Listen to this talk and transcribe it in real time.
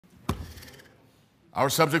Our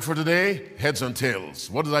subject for today, heads and tails.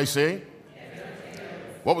 What did I say?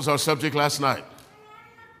 What was our subject last night?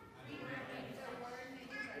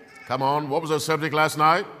 Come on, what was our subject last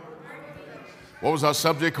night? What was our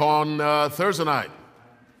subject on Thursday night?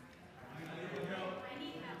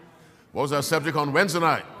 What was our subject on Wednesday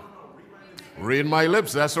night? Read my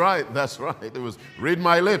lips, that's right. It was read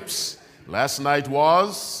my lips. Last night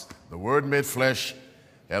was the Word made flesh,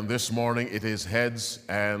 and this morning it is heads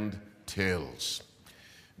and tails.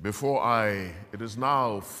 It is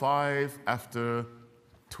now 5 after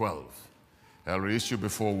 12. I'll release you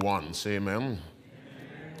before 1. Say amen.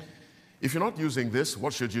 If you're not using this,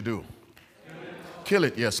 what should you do? Kill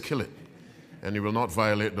it. Yes, kill it. And you will not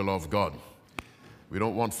violate the law of God. We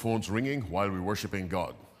don't want phones ringing while we're worshiping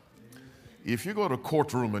God. If you go to a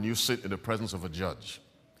courtroom and you sit in the presence of a judge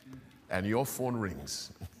and your phone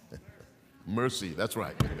rings, mercy, that's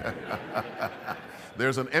right.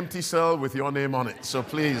 There's an empty cell with your name on it. So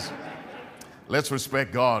please, let's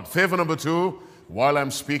respect God. Favor number 2, while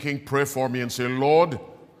I'm speaking, pray for me and say, Lord,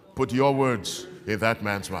 put your words in that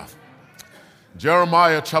man's mouth.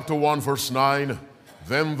 Jeremiah chapter 1, verse 9,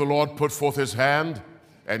 then the Lord put forth his hand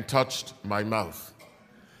and touched my mouth.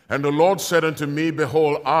 And the Lord said unto me,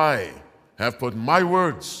 behold, I have put my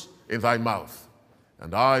words in thy mouth,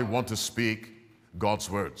 and I want to speak God's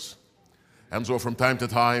words. And so from time to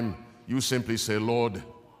time, you simply say, Lord,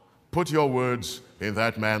 put your words in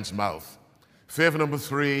that man's mouth. Favor number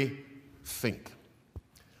 3, think.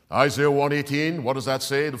 Isaiah 1:18, what does that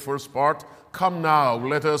say? The first part, come now,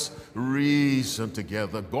 let us reason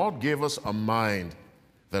together. God gave us a mind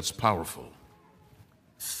that's powerful.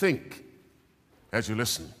 Think as you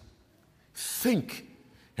listen. Think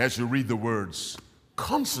as you read the words.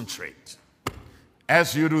 Concentrate.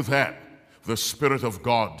 As you do that, the Spirit of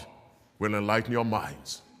God will enlighten your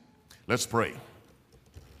minds. Let's pray.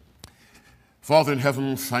 Father in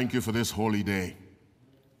heaven, thank you for this holy day.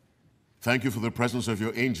 Thank you for the presence of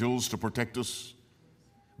your angels to protect us,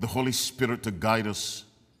 the Holy Spirit to guide us.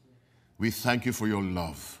 We thank you for your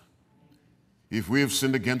love. If we have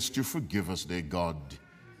sinned against you, forgive us, dear God.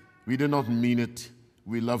 We did not mean it.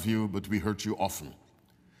 We love you, but we hurt you often.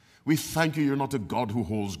 We thank you, you're not a God who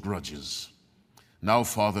holds grudges. Now,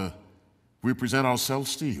 Father, we present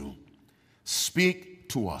ourselves to you. Speak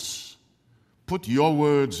to us. Put your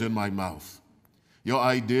words in my mouth, your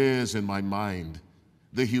ideas in my mind,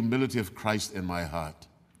 the humility of Christ in my heart.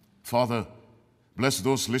 Father, bless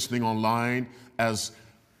those listening online as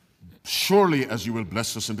surely as you will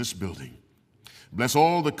bless us in this building. Bless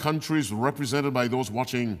all the countries represented by those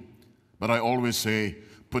watching, but I always say,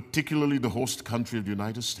 particularly the host country of the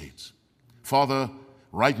United States. Father,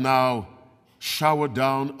 right now, shower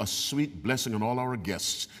down a sweet blessing on all our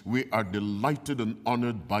guests. We are delighted and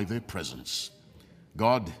honored by their presence.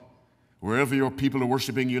 God, wherever your people are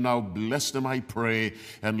worshiping you now, bless them, I pray,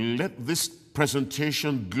 and let this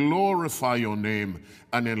presentation glorify your name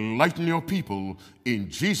and enlighten your people. In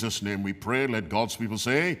Jesus' name we pray. Let God's people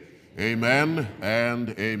say, amen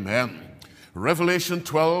and amen. Revelation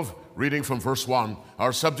 12, reading from verse 1.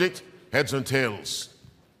 Our subject, heads and tails.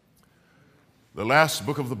 The last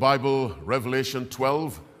book of the Bible, Revelation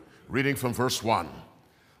 12, reading from verse 1.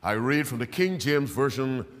 I read from the King James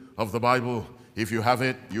Version of the Bible. If you have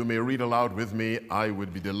it, you may read aloud with me. I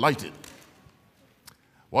would be delighted.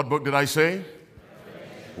 What book did I say?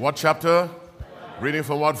 What chapter? Reading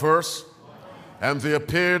from what verse? And there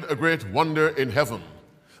appeared a great wonder in heaven,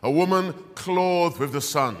 a woman clothed with the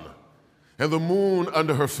sun, and the moon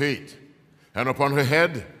under her feet, and upon her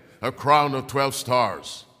head a crown of 12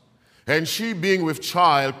 stars. And she, being with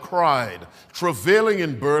child, cried, travailing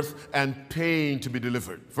in birth and pain to be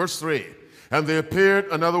delivered. Verse 3, and there appeared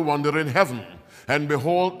another wonder in heaven, and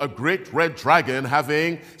behold, a great red dragon,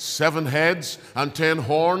 having 7 heads and 10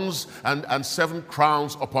 horns and 7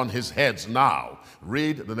 crowns upon his heads. Now,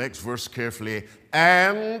 read the next verse carefully.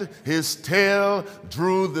 And his tail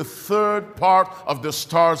drew the 3rd part of the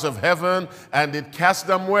stars of heaven, and it cast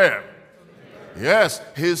them where? Yes,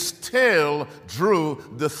 his tail drew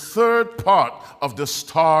the 3rd part of the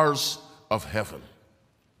stars of heaven.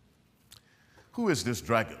 Who is this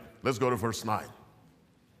dragon? Let's go to verse 9.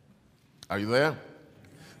 Are you there?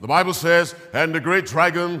 The Bible says, and the great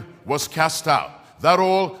dragon was cast out. That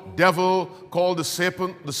old devil called the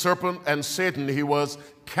serpent and Satan, he was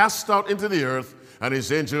cast out into the earth, and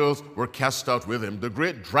his angels were cast out with him. The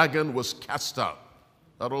great dragon was cast out.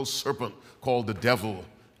 That old serpent called the devil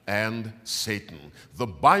and Satan. The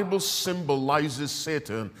Bible symbolizes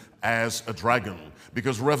Satan as a dragon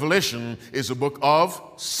because Revelation is a book of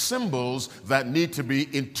symbols that need to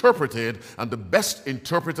be interpreted, and the best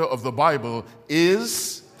interpreter of the Bible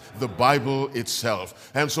is the Bible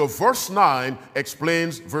itself. And so verse 9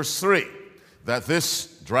 explains verse 3, that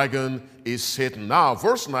this dragon is Satan. Now,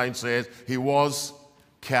 verse 9 says he was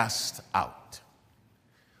cast out.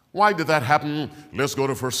 Why did that happen? Let's go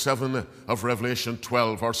to verse 7 of Revelation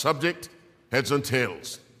 12. Our subject, heads and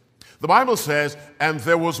tails. The Bible says, and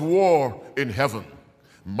there was war in heaven.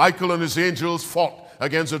 Michael and his angels fought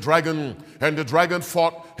against the dragon, and the dragon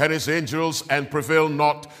fought and his angels and prevailed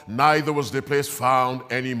not, neither was their place found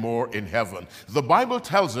any more in heaven. The Bible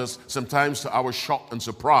tells us, sometimes to our shock and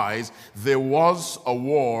surprise, there was a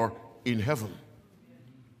war in heaven.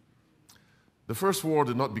 The first war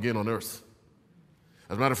did not begin on earth.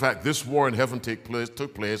 As a matter of fact, this war in heaven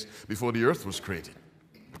took place before the earth was created.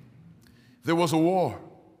 There was a war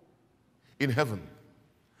in heaven.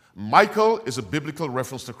 Michael is a biblical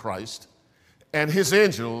reference to Christ, and his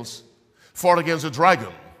angels fought against the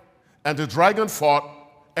dragon, and the dragon fought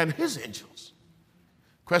and his angels.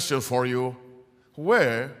 Question for you,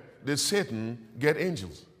 where did Satan get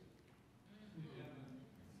angels?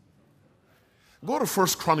 Go to 1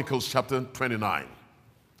 Chronicles chapter 29.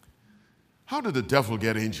 How did the devil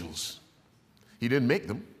get angels? He didn't make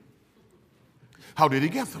them. How did he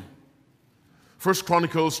get them? 1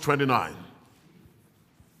 Chronicles 29.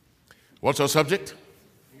 What's our subject?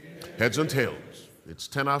 Heads and tails. It's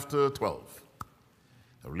 10 after 12.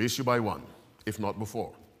 I'll release you by one, if not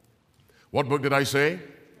before. What book did I say?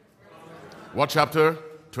 What chapter?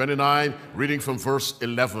 29, reading from verse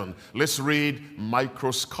 11. Let's read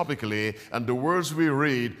microscopically, and the words we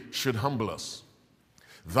read should humble us.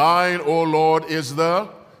 Thine, O Lord, is the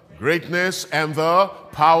greatness and the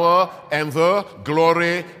power and the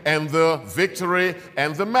glory and the victory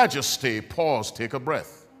and the majesty. Pause, take a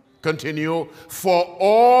breath. Continue. For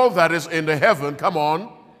all that is in the heaven, come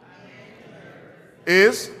on,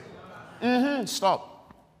 is,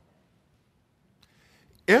 stop.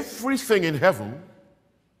 Everything in heaven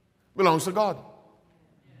belongs to God,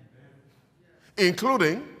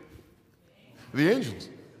 including the angels.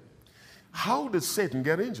 How did Satan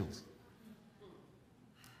get angels?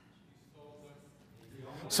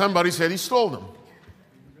 Somebody said he stole them.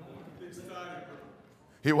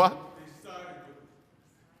 He what?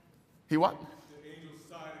 He what?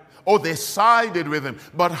 Oh, they sided with him.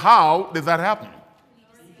 But how did that happen?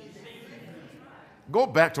 Go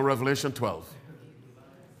back to Revelation 12.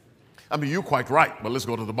 I mean, you're quite right, but let's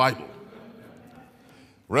go to the Bible.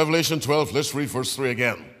 Revelation 12, let's read verse 3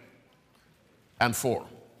 again and 4.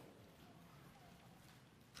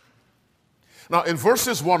 Now, in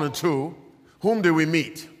verses 1 and 2, whom do we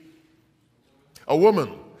meet? A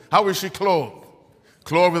woman. How is she clothed?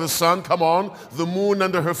 Clothed with the sun, come on, the moon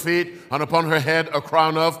under her feet, and upon her head a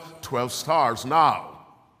crown of 12 stars. Now,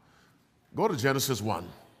 go to Genesis 1.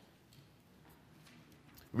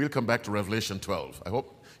 We'll come back to Revelation 12. I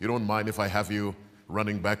hope you don't mind if I have you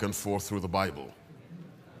running back and forth through the Bible.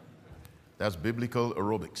 That's biblical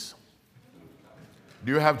aerobics.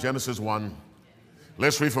 Do you have Genesis 1?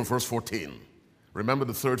 Let's read from verse 14. Remember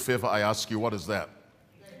the third favor I ask you, what is that?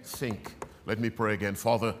 Think. Let me pray again.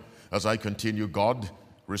 Father, as I continue, God,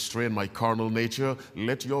 restrain my carnal nature.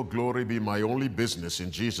 Let your glory be my only business.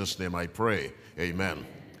 In Jesus' name I pray. Amen.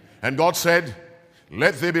 And God said,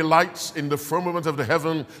 let there be lights in the firmament of the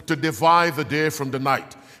heaven to divide the day from the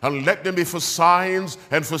night. And let them be for signs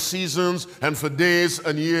and for seasons and for days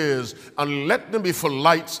and years. And let them be for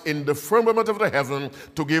lights in the firmament of the heaven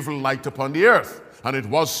to give light upon the earth. And it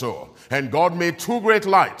was so. And God made two great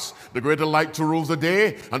lights, the greater light to rule the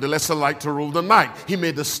day and the lesser light to rule the night. He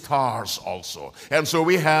made the stars also. And so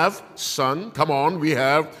we have sun, come on, we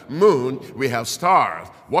have moon, we have stars.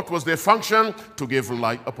 What was their function? To give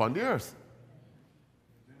light upon the earth.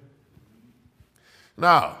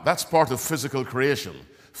 Now, that's part of physical creation.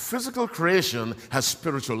 Physical creation has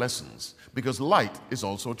spiritual lessons because light is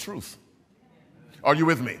also truth. Are you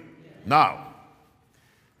with me? Now,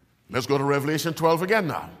 let's go to Revelation 12 again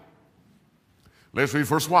now. Let's read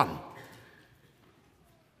verse 1.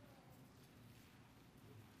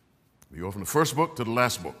 We go from the first book to the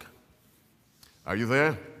last book. Are you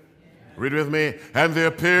there? Read with me. And there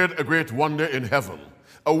appeared a great wonder in heaven.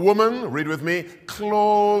 A woman, read with me,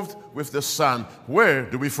 clothed with the sun. Where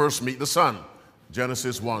do we first meet the sun?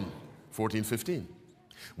 Genesis 1, 14, 15.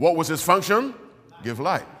 What was his function? Give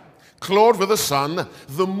light. Clothed with the sun,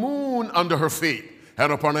 the moon under her feet,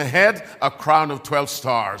 and upon her head a crown of 12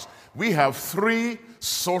 stars. We have three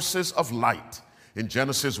sources of light in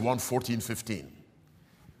Genesis 1, 14, 15.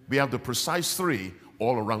 We have the precise three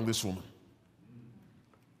all around this woman.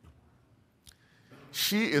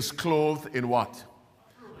 She is clothed in what?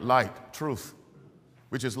 Light, truth,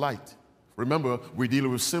 which is light. Remember, we're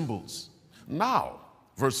dealing with symbols. Now,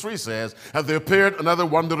 Verse 3 says, and there appeared another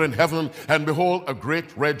wonder in heaven, and behold, a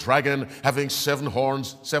great red dragon, having 7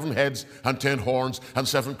 horns, 7 heads, and 10 horns, and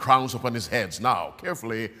 7 crowns upon his heads. Now,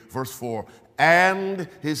 carefully, verse 4, and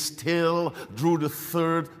his tail drew the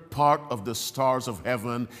 3rd part of the stars of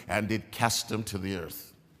heaven, and did cast them to the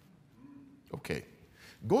earth. Okay,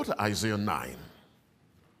 go to Isaiah 9.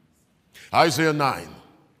 Isaiah 9.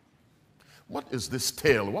 What is this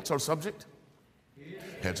tail? What's our subject?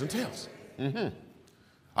 Heads and tails.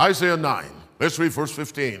 Isaiah 9. Let's read verse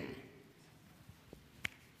 15.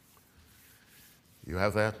 You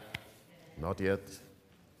have that? Not yet.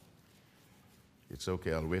 It's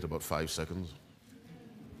okay, I'll wait about 5 seconds.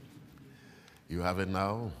 You have it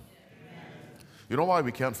now? You know why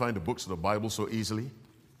we can't find the books of the Bible so easily?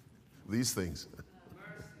 These things.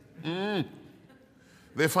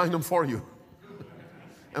 They find them for you.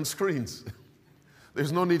 And screens.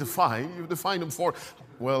 There's no need to find. You have to find them for.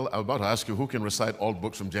 Well, I'm about to ask you who can recite all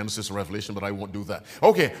books from Genesis and Revelation, but I won't do that.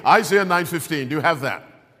 Okay, Isaiah 9:15. Do you have that?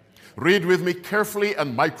 Read with me carefully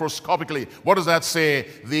and microscopically. What does that say?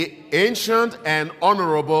 The ancient and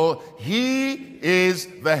honorable, he is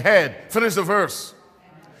the head. Finish the verse.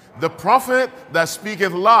 The prophet that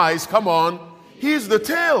speaketh lies, come on, he's the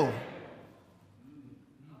tail.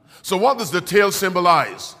 So what does the tail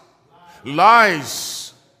symbolize?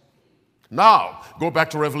 Lies. Now, go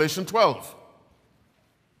back to Revelation 12.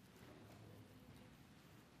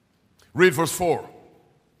 Read verse 4.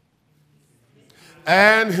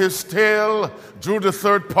 And his tail drew the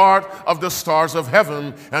 3rd part of the stars of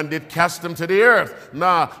heaven, and did cast them to the earth.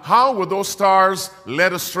 Now, how were those stars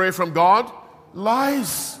led astray from God?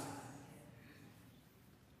 Lies.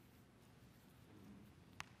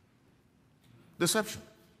 Deception.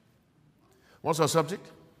 What's our subject?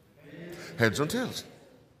 Heads and tails.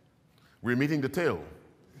 We're meeting the tail.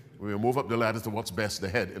 We will move up the ladder to what's best, the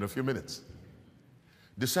head, in a few minutes.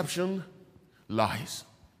 Deception, lies.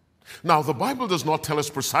 Now, the Bible does not tell us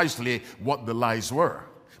precisely what the lies were,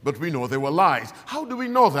 but we know they were lies. How do we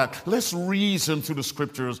know that? Let's reason through the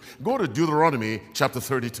scriptures. Go to Deuteronomy chapter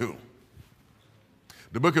 32.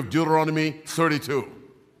 The book of Deuteronomy 32.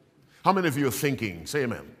 How many of you are thinking? Say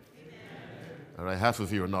amen. All right, half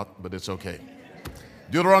of you are not, but it's okay.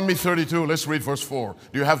 Deuteronomy 32, let's read verse 4.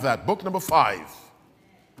 Do you have that? Book number 5.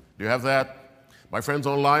 Do you have that? My friends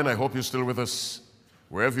online, I hope you're still with us.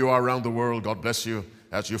 Wherever you are around the world, God bless you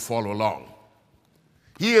as you follow along.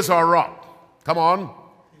 He is our rock. Come on.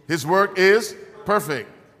 His work is perfect.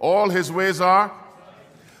 All his ways are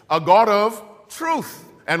a God of truth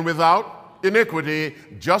and without iniquity.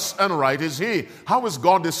 Just and right is he. How is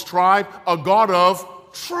God described? A God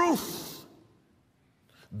of truth.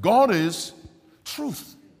 God is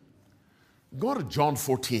truth. Go to John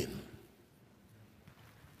 14.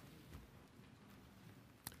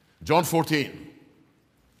 John 14.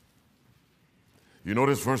 You know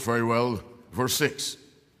this verse very well. Verse 6. Do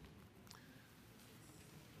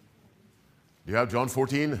you have John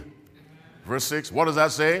 14? Verse 6. What does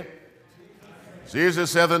that say?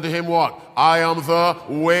 Jesus said unto him what? I am the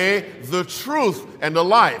way, the truth, and the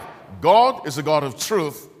life. God is a God of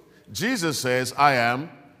truth. Jesus says, I am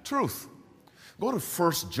truth. Go to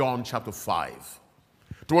 1 John chapter 5.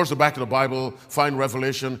 Towards the back of the Bible, find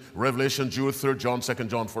Revelation, Jude, 3 John, 2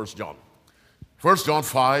 John, 1 John. 1 John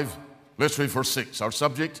 5, let's read verse 6. Our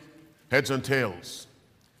subject, heads and tails.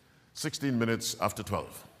 16 minutes after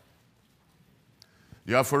 12.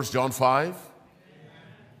 You have 1 John 5?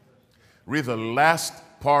 Read the last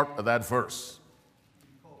part of that verse.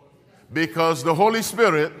 Because the Holy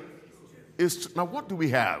Spirit is... Now what do we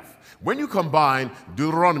have? When you combine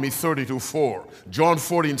Deuteronomy 32:4, John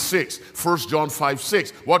 14:6, 1 John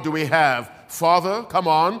 5:6, what do we have? Father, come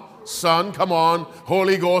on. Son, come on.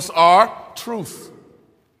 Holy Ghost are truth.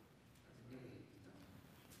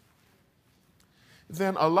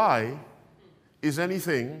 Then a lie is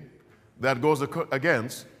anything that goes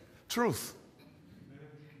against truth.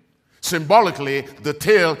 Symbolically, the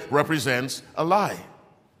tail represents a lie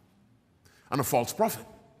and a false prophet.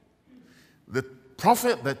 The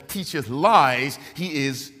prophet that teacheth lies, he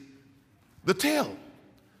is the tail.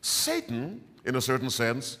 Satan, in a certain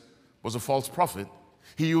sense, was a false prophet.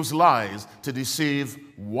 He used lies to deceive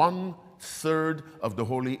 1/3 of the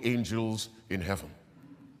holy angels in heaven.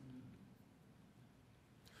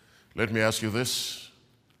 Let me ask you this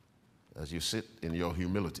as you sit in your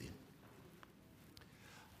humility.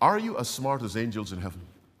 Are you as smart as angels in heaven?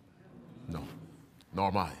 No, nor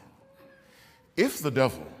am I. If the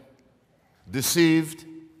devil deceived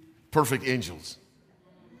perfect angels,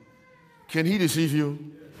 can he deceive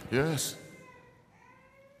you? Yes.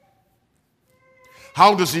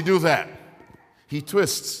 How does he do that? He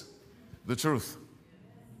twists the truth.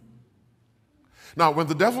 Now, when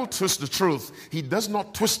the devil twists the truth, he does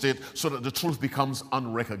not twist it so that the truth becomes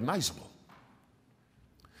unrecognizable.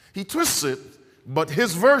 He twists it, but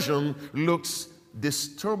his version looks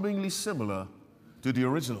disturbingly similar to the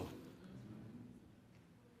original.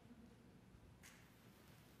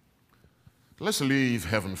 Let's leave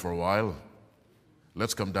heaven for a while.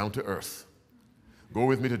 Let's come down to earth. Go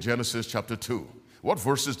with me to Genesis chapter 2. What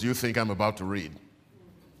verses do you think I'm about to read?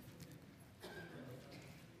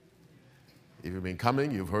 If you've been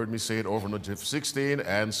coming, you've heard me say it over and over, 16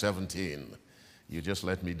 and 17. You just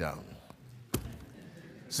let me down.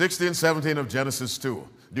 16, 17 of Genesis 2.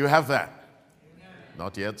 Do you have that?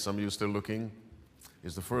 Not yet. Some of you are still looking.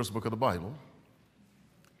 It's the first book of the Bible.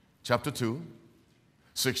 Chapter 2,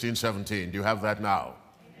 16, 17. Do you have that now?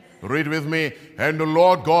 Read with me. And the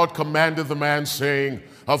Lord God commanded the man, saying,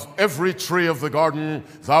 of every tree of the garden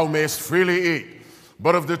thou mayest freely eat,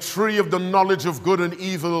 but of the tree of the knowledge of good and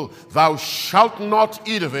evil thou shalt not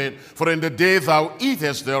eat of it, for in the day thou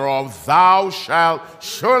eatest thereof thou shalt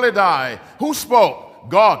surely die. Who spoke?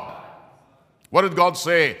 God. What did God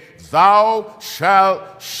say? Thou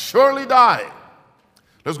shalt surely die.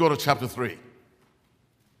 Let's go to chapter 3.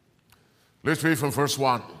 Let's read from verse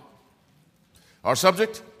 1. Our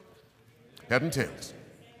subject? Head and tails.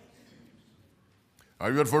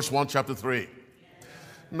 Are you at verse 1, chapter 3?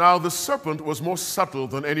 Now the serpent was more subtle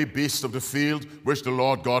than any beast of the field which the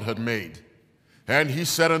Lord God had made. And he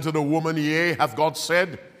said unto the woman, yea, hath God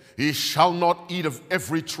said, ye shall not eat of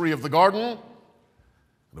every tree of the garden?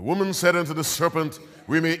 The woman said unto the serpent,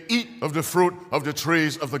 we may eat of the fruit of the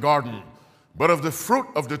trees of the garden. But of the fruit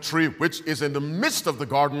of the tree which is in the midst of the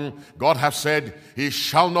garden, God hath said, ye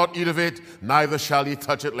shall not eat of it, neither shall ye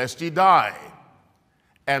touch it, lest ye die.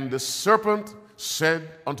 And the serpent said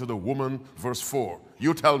unto the woman, verse 4,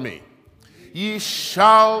 you tell me, ye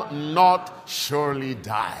shall not surely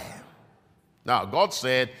die. Now, God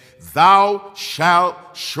said, thou shalt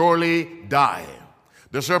surely die.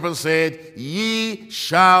 The serpent said, ye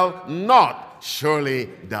shall not surely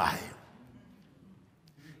die.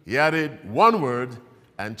 He added one word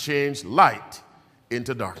and changed light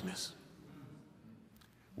into darkness.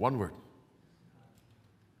 One word.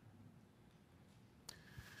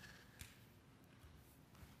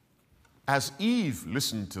 As Eve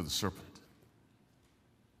listened to the serpent,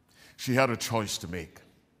 she had a choice to make.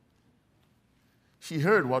 She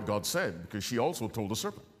heard what God said because she also told the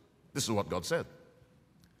serpent, this is what God said.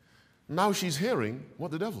 Now she's hearing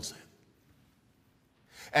what the devil said.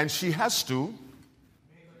 And she has to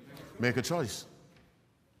make a choice.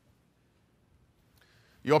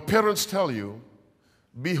 Your parents tell you,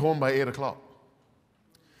 be home by 8 o'clock.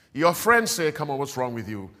 Your friends say, come on, what's wrong with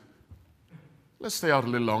you? Let's stay out a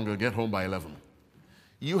little longer, get home by 11.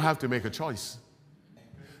 You have to make a choice.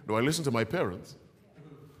 Do I listen to my parents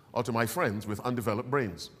or to my friends with undeveloped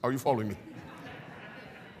brains? Are you following me?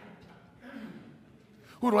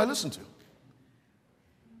 Who do I listen to?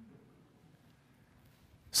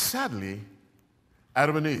 Sadly,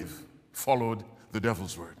 Adam and Eve followed the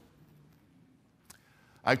devil's word.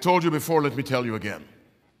 I told you before, let me tell you again.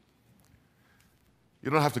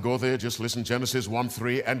 You don't have to go there, just listen. Genesis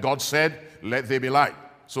 1:3, and God said, let there be light.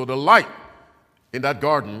 So the light in that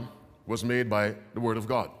garden was made by the word of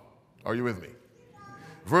God. Are you with me?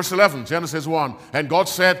 Verse 11, Genesis 1, and God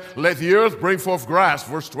said, let the earth bring forth grass.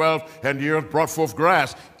 Verse 12, and the earth brought forth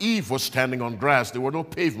grass. Eve was standing on grass. There were no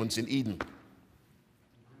pavements in Eden.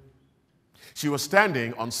 She was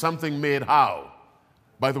standing on something made how?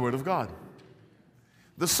 By the word of God.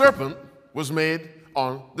 The serpent was made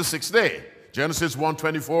on the 6th day. Genesis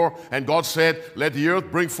 1:24, and God said, let the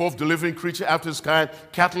earth bring forth the living creature after his kind,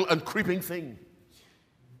 cattle and creeping thing.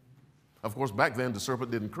 Of course, back then the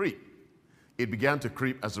serpent didn't creep. It began to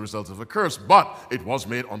creep as a result of a curse, but it was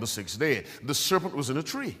made on the 6th day. The serpent was in a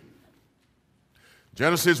tree.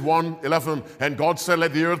 Genesis 1:11, and God said,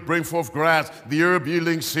 let the earth bring forth grass, the herb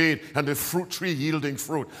yielding seed, and the fruit tree yielding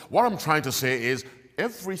fruit. What I'm trying to say is,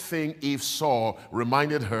 everything Eve saw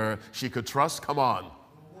reminded her she could trust, come on,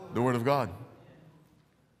 the word of God.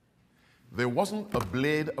 There wasn't a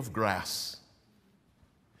blade of grass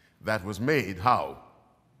that was made, how?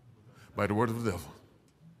 By the word of the devil.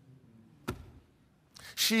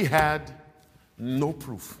 She had no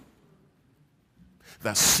proof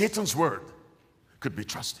that Satan's word could be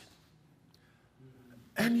trusted.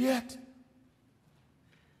 And yet,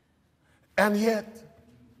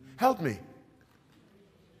 help me.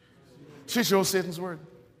 She chose Satan's word.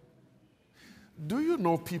 Do you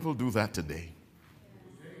know people do that today?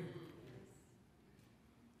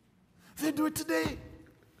 They do it today.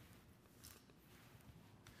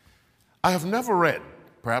 I have never read,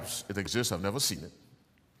 perhaps it exists, I've never seen it,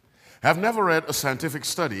 have never read a scientific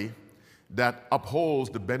study that upholds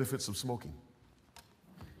the benefits of smoking.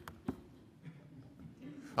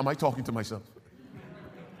 Am I talking to myself?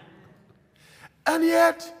 And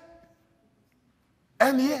yet,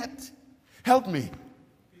 help me,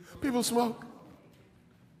 people smoke.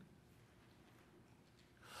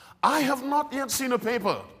 I have not yet seen a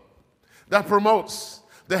paper that promotes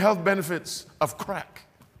the health benefits of crack.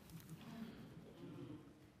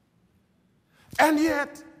 And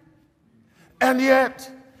yet,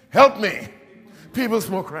 help me, people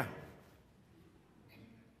smoke crack.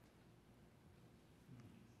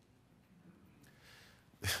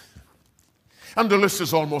 And the list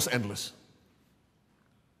is almost endless.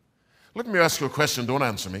 Let me ask you a question, don't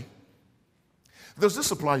answer me. Does this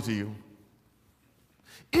apply to you?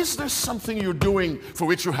 Is there something you're doing for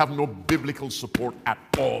which you have no biblical support at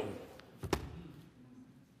all?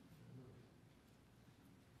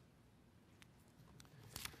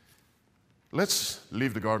 Let's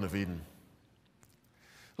leave the Garden of Eden.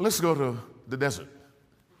 Let's go to the desert.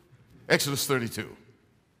 Exodus 32.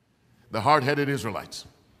 The hard-headed Israelites.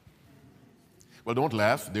 Well, don't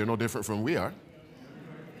laugh. They're no different from we are.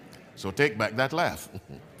 So take back that laugh.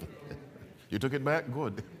 You took it back?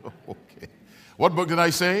 Good. Okay. What book did I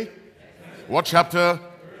say? What chapter?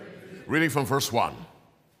 Reading from verse 1.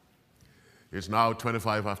 It's now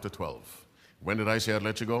 25 after 12. When did I say I'd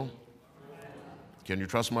let you go? Can you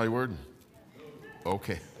trust my word?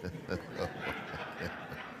 Okay.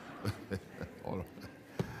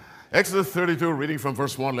 Exodus 32, reading from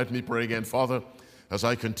verse 1. Let me pray again. Father, as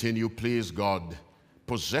I continue, please, God,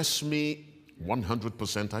 possess me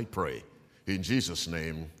 100%, I pray. In Jesus'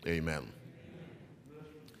 name, amen.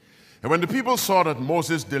 And when the people saw that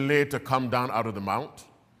Moses delayed to come down out of the mount,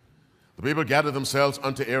 the people gathered themselves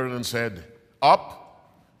unto Aaron and said,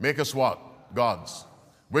 Up, make us what? Gods,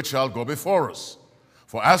 which shall go before us.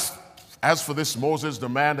 For as for this Moses, the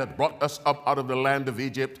man that brought us up out of the land of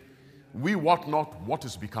Egypt, we wot not what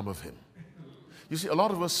is become of him. You see, a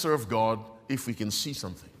lot of us serve God if we can see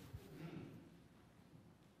something.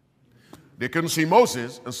 They couldn't see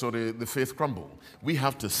Moses, and so the faith crumbled. We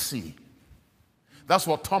have to see. That's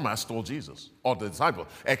what Thomas told Jesus, or the disciple.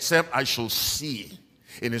 Except I shall see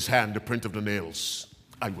in his hand the print of the nails,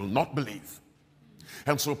 I will not believe.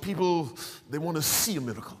 And so people, they want to see a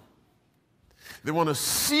miracle. They want to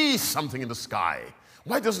see something in the sky.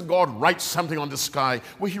 Why doesn't God write something on the sky?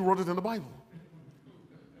 Well, he wrote it in the Bible.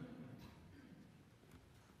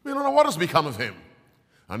 We don't know what has become of him.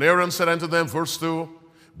 And Aaron said unto them, verse 2,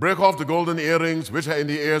 break off the golden earrings which are in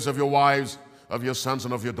the ears of your wives, of your sons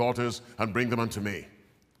and of your daughters, and bring them unto me.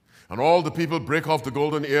 And all the people brake off the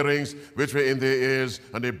golden earrings which were in their ears,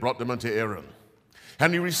 and they brought them unto Aaron.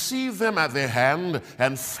 And he received them at their hand,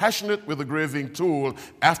 and fashioned it with a graving tool,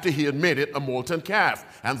 after he had made it a molten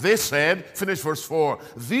calf. And they said, finish verse 4,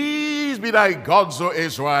 these be thy gods, O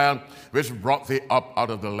Israel, which brought thee up out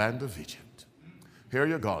of the land of Egypt. Here are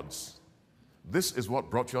your gods. This is what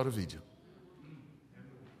brought you out of Egypt.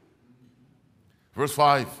 Verse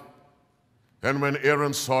 5, and when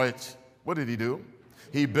Aaron saw it, what did he do?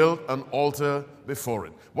 He built an altar before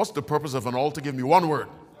it. What's the purpose of an altar? Give me one word.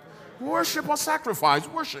 Worship or sacrifice.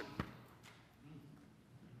 Worship.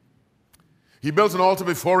 He built an altar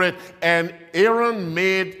before it, and Aaron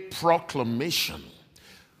made proclamation.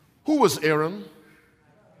 Who was Aaron?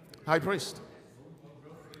 High priest.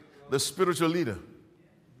 The spiritual leader.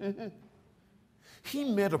 He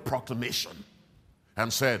made a proclamation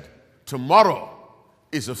and said, tomorrow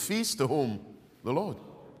is a feast to whom? The Lord.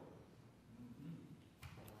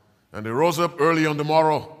 And they rose up early on the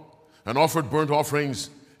morrow and offered burnt offerings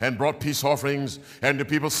and brought peace offerings, and the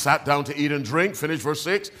people sat down to eat and drink, finish verse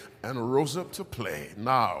 6, and rose up to play.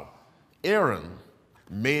 Now, Aaron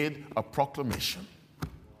made a proclamation.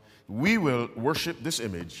 We will worship this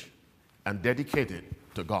image and dedicate it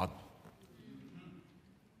to God.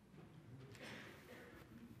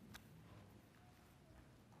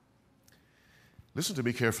 Listen to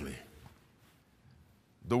me carefully.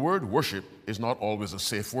 The word worship is not always a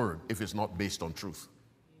safe word if it's not based on truth.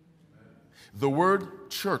 The word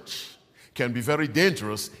church can be very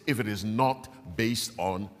dangerous if it is not based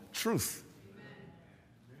on truth.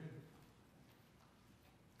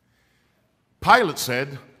 Pilate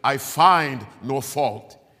said, I find no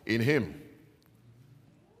fault in him.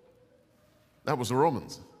 That was the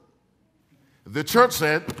Romans. The church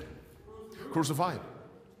said, crucify him.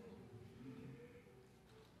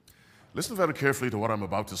 Listen very carefully to what I'm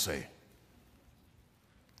about to say.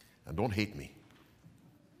 And don't hate me.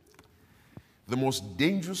 The most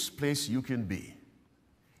dangerous place you can be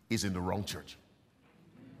is in the wrong church.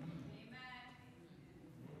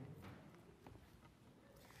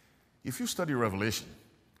 If you study Revelation,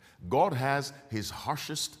 God has his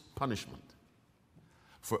harshest punishment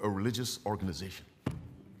for a religious organization.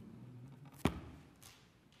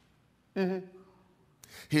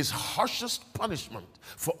 His harshest punishment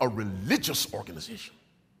for a religious organization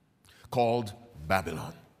called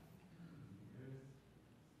Babylon.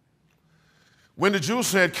 When the Jews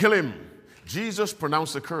said, kill him, Jesus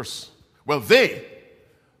pronounced the curse. Well, they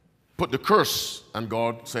put the curse, and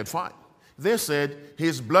God said, fine. They said,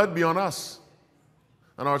 his blood be on us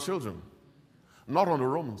and our children, not on the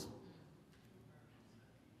Romans.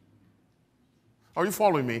 Are you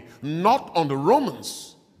following me? Not on the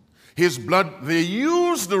Romans. His blood, they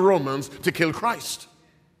used the Romans to kill Christ.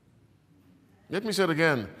 Let me say it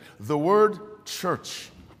again. The word church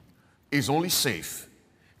is only safe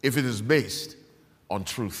if it is based on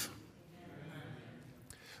truth.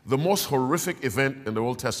 The most horrific event in the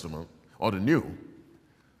Old Testament, or the New,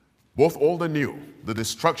 both Old and New, the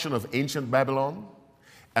destruction of ancient Babylon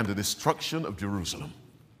and the destruction of Jerusalem.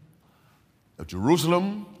 The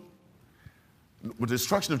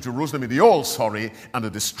destruction of Jerusalem in the Old, and the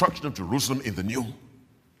destruction of Jerusalem in the New.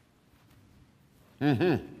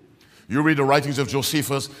 You read the writings of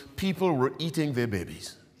Josephus, people were eating their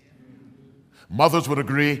babies. Mothers would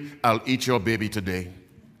agree, I'll eat your baby today,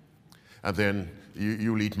 and then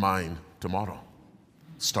you'll eat mine tomorrow.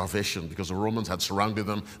 Starvation, because the Romans had surrounded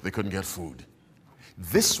them, they couldn't get food.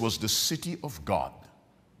 This was the city of God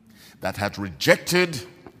that had rejected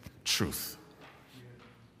truth.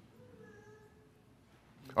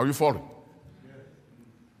 Are you following?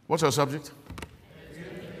 What's our subject?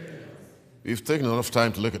 We've taken enough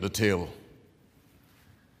time to look at the tail.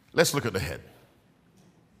 Let's look at the head.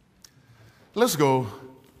 Let's go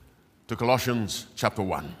to Colossians chapter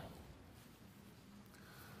 1.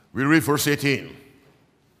 We read verse 18.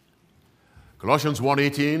 Colossians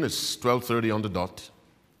 1:18, it's 12:30 on the dot.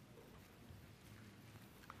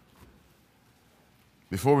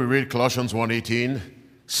 Before we read Colossians 1:18,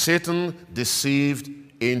 Satan deceived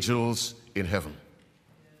angels in heaven.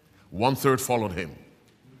 1/3 followed him.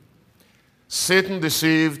 Satan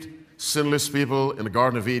deceived sinless people in the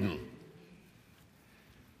Garden of Eden.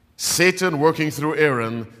 Satan, working through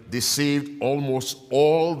Aaron, deceived almost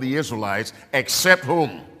all the Israelites, except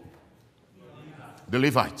whom? The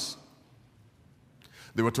Levites.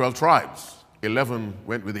 There were 12 tribes. 11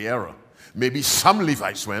 went with the error. Maybe some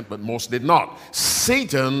Levites went, but most did not.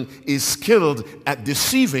 Satan is skilled at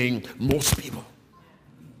deceiving most people.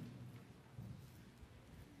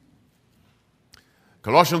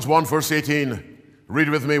 Colossians 1 verse 18. Read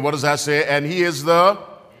with me. What does that say? And he is the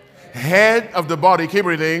head of the body. Keep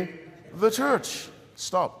reading. The church.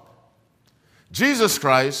 Stop. Jesus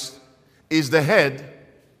Christ is the head,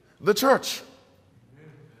 the church.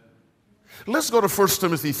 Let's go to 1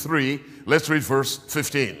 Timothy 3. Let's read verse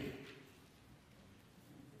 15.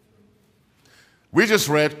 We just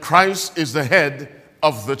read Christ is the head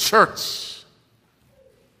of the church.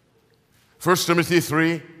 1 Timothy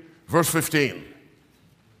 3, verse 15.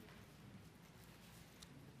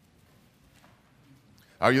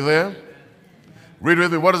 Are you there? Read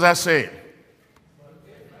with me. What does that say?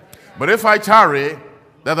 But if I tarry,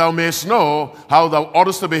 that thou mayest know how thou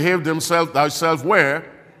oughtest to behave thyself where?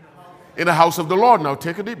 In the house of the Lord. Now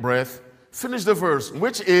take a deep breath. Finish the verse.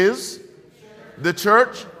 Which is the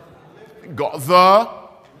church? And of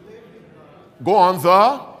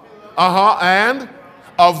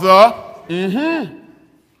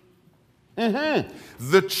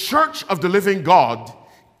the church of the living God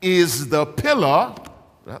is the pillar,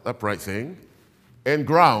 that upright thing, and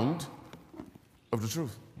ground of the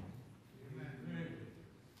truth.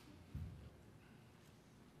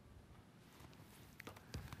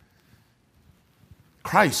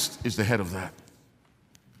 Christ is the head of that.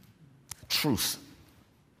 Truth.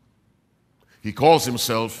 He calls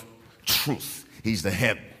himself truth. He's the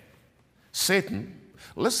head. Satan,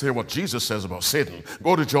 let's hear what Jesus says about Satan.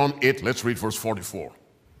 Go to John 8, let's read verse 44.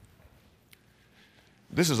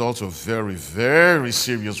 This is also very, very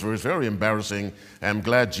serious verse, very embarrassing. I'm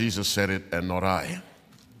glad Jesus said it and not I.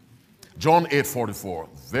 John 8:44,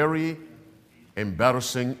 very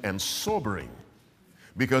embarrassing and sobering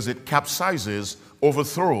because it capsizes,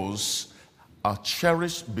 overthrows a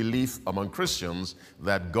cherished belief among Christians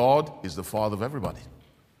that God is the Father of everybody.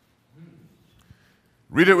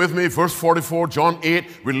 Read it with me, verse 44, John 8.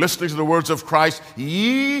 We're listening to the words of Christ.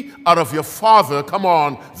 Ye are of your father, come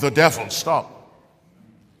on, the devil. Stop.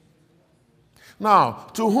 Now,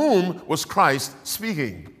 to whom was Christ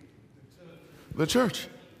speaking? The church.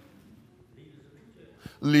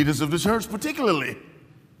 Leaders of the church, particularly.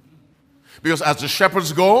 Because as the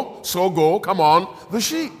shepherds go, so go, come on, the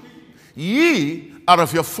sheep. Ye out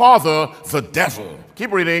of your father, the devil.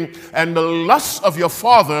 Keep reading. And the lusts of your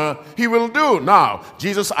father he will do. Now,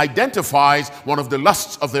 Jesus identifies one of the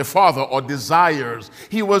lusts of their father, or desires.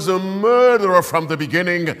 He was a murderer from the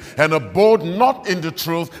beginning and abode not in the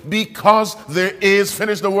truth, because there is,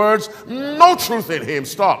 finish the words, no truth in him.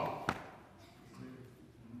 Stop.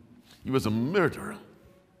 He was a murderer.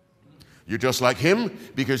 You're just like him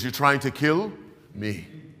because you're trying to kill me.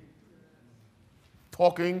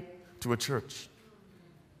 Talking to a church.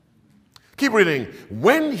 Keep reading.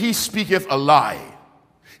 When he speaketh a lie,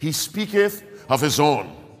 he speaketh of his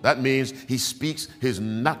own. That means he speaks his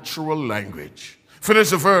natural language. Finish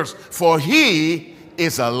the verse. For he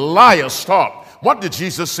is a liar. Stop. What did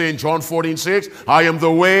Jesus say in John 14:6? I am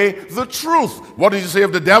the way, the truth. What did he say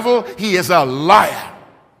of the devil? He is a liar.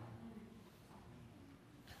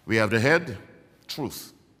 We have the head,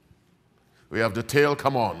 truth. We have the tail,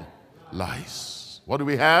 come on, lies. What do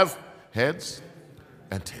we have? Heads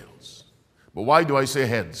and tails. But why do I say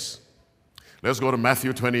heads? Let's go to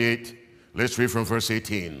Matthew 28. Let's read from verse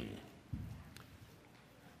 18.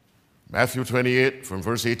 Matthew 28 from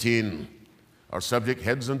verse 18. Our subject,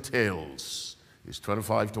 heads and tails, is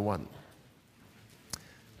 25-1.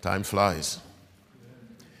 Time flies.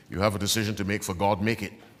 You have a decision to make for God, make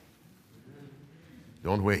it.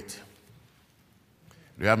 Don't wait.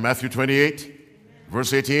 Do you have Matthew 28,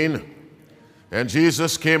 verse 18? And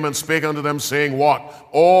Jesus came and spake unto them, saying, what?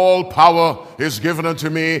 All power is given unto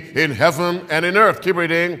me in heaven and in earth. Keep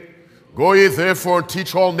reading. Go ye therefore and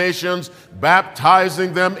teach all nations,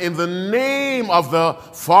 baptizing them in the name of the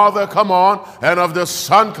Father, come on, and of the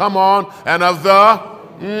Son, come on, and of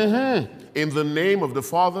the, in the name of the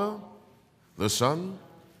Father, the Son,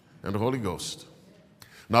 and the Holy Ghost.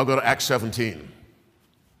 Now go to Acts 17.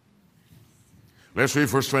 Let's read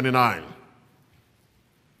verse 29.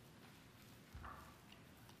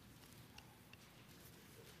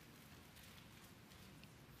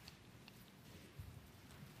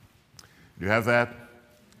 Do you have that?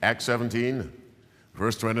 Acts 17,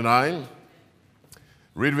 verse 29.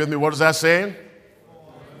 Read with me. What does that say?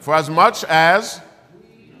 For as much as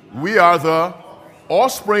we are the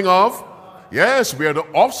offspring of, yes, we are the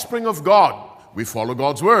offspring of God. We follow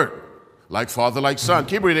God's word. Like father, like son.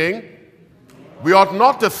 Keep reading. We ought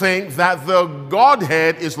not to think that the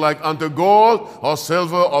Godhead is like unto gold or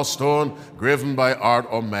silver or stone, graven by art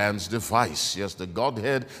or man's device. Yes, the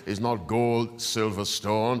Godhead is not gold, silver,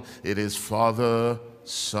 stone. It is Father,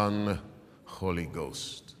 Son, Holy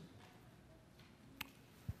Ghost.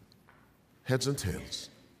 Heads and tails.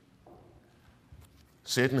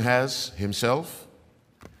 Satan has himself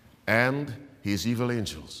and his evil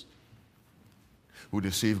angels who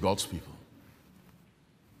deceive God's people.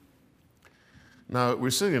 Now, we're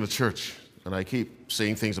sitting in a church, and I keep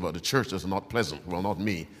saying things about the church that are not pleasant. Well, not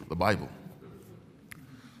me, the Bible.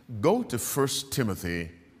 Go to 1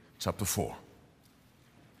 Timothy chapter 4.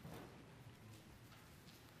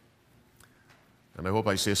 And I hope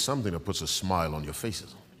I say something that puts a smile on your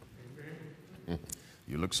faces.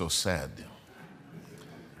 You look so sad.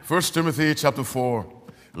 1 Timothy chapter 4,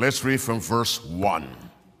 let's read from verse 1.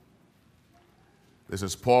 This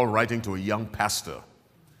is Paul writing to a young pastor.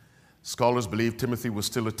 Scholars believe Timothy was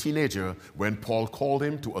still a teenager when Paul called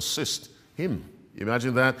him to assist him.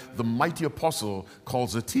 Imagine that. The mighty apostle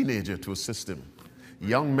calls a teenager to assist him.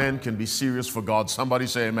 Young men can be serious for God. Somebody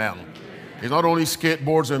say amen. It's not only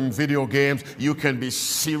skateboards and video games. You can be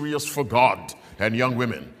serious for God. And young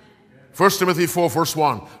women. 1 Timothy 4 verse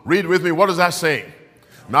 1. Read with me. What does that say?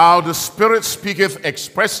 Now the Spirit speaketh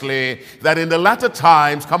expressly that in the latter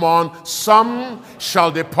times, come on, some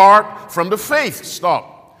shall depart from the faith.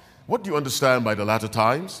 Stop. What do you understand by the latter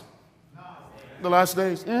times? The last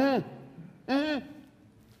days.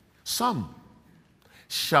 Some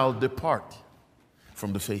shall depart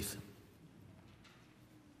from the faith.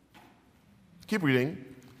 Keep reading.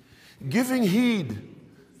 Giving heed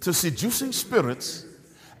to seducing spirits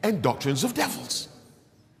and doctrines of devils.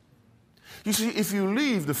 You see, if you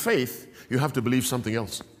leave the faith, you have to believe something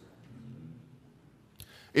else.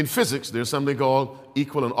 In physics, there's something called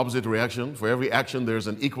equal and opposite reaction. For every action, there's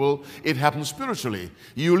an equal. It happens spiritually.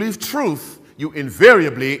 You leave truth, you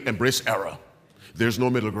invariably embrace error. There's no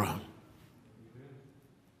middle ground.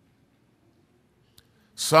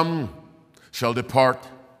 Some shall depart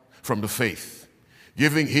from the faith,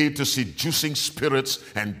 giving heed to seducing spirits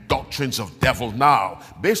and doctrines of devil. Now,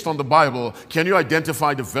 based on the Bible, can you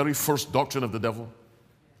identify the very first doctrine of the devil?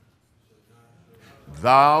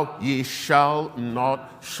 Thou ye shall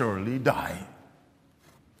not surely die.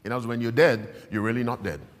 In other words, when you're dead, you're really not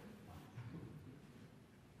dead.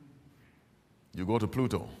 You go to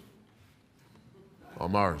Pluto or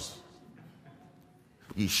Mars.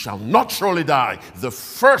 Ye shall not surely die. The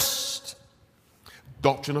first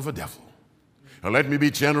doctrine of a devil. Now let me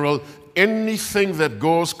be general. Anything that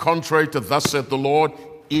goes contrary to thus saith the Lord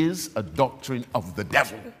is a doctrine of the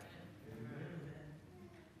devil.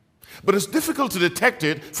 But it's difficult to detect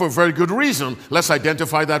it for a very good reason. Let's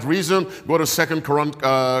identify that reason. Go to 2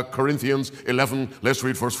 Corinthians 11. Let's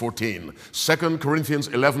read verse 14. 2 Corinthians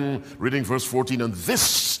 11, reading verse 14. And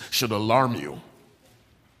this should alarm you.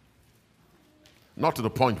 Not to the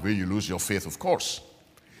point where you lose your faith, of course,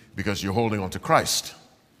 because you're holding on to Christ.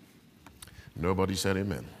 Nobody said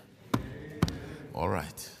amen. All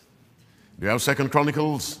right. Do you have 2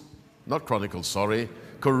 Chronicles? Not Chronicles, sorry.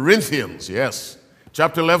 Corinthians, yes.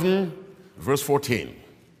 Chapter 11, verse 14.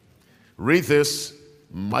 Read this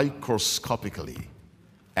microscopically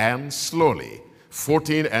and slowly.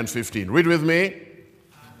 14 and 15. Read with me.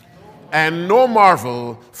 And no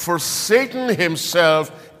marvel, for Satan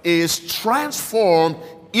himself is transformed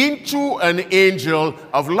into an angel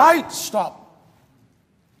of light. Stop.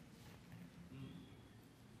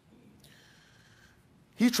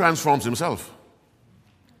 He transforms himself.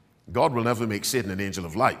 God will never make Satan an angel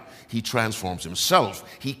of light. He transforms himself.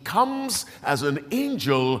 He comes as an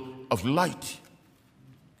angel of light.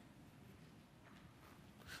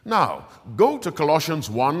 Now, go to Colossians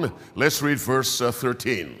 1. Let's read verse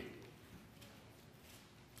 13.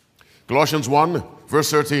 Colossians 1,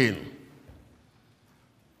 verse 13.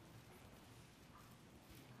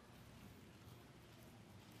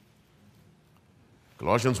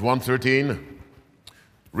 Colossians 1:13.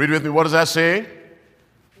 Read with me. What does that say?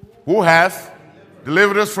 Who hath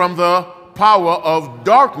delivered us from the power of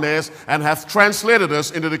darkness and hath translated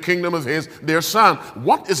us into the kingdom of his dear Son.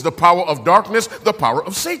 What is the power of darkness? The power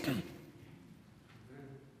of Satan.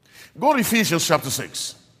 Go to Ephesians chapter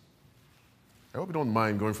 6. I hope you don't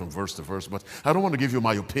mind going from verse to verse, but I don't want to give you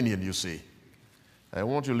my opinion, you see. I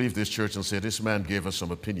want you to leave this church and say, this man gave us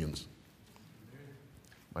some opinions.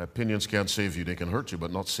 My opinions can't save you. They can hurt you,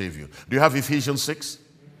 but not save you. Do you have Ephesians 6?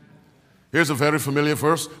 Here's a very familiar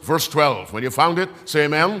verse, verse 12. When you found it, say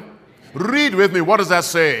amen. Read with me. What does that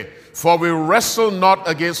say? For we wrestle not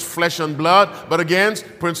against flesh and blood, but against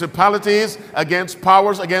principalities, against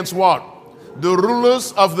powers, against what? The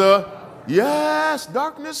rulers of the,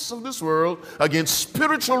 darkness of this world, against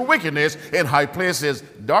spiritual wickedness in high places.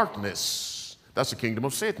 Darkness. That's the kingdom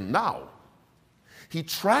of Satan. Now, he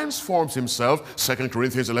transforms himself, 2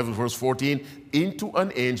 Corinthians 11, verse 14, into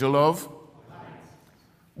an angel of light.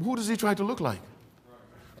 Who does he try to look like?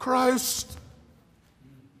 Christ.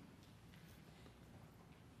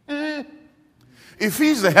 If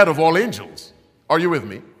he's the head of all angels, are you with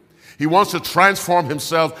me? He wants to transform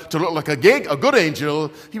himself to look like a good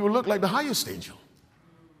angel. He will look like the highest angel.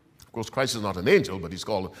 Of course, Christ is not an angel, but he's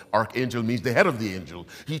called archangel, means the head of the angel.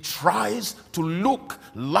 He tries to look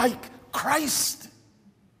like Christ.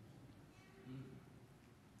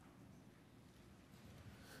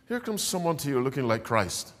 Here comes someone to you looking like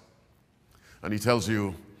Christ, and he tells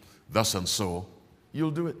you, thus and so,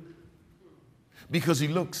 you'll do it. Because he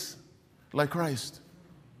looks like Christ.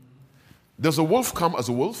 Does a wolf come as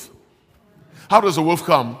a wolf? How does a wolf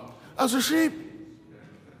come? As a sheep.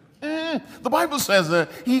 The Bible says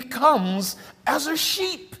that he comes as a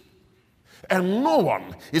sheep. And no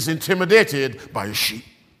one is intimidated by a sheep.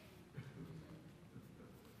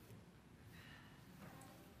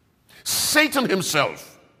 Satan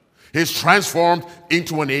himself is transformed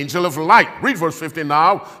into an angel of light. Read verse 15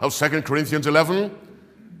 now of 2 Corinthians 11.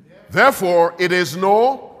 Therefore, it is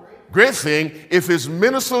no great thing if his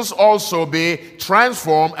ministers also be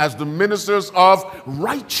transformed as the ministers of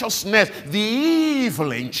righteousness, the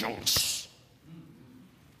evil angels.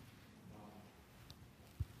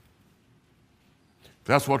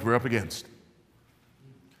 That's what we're up against.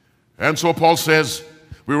 And so Paul says,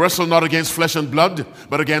 we wrestle not against flesh and blood,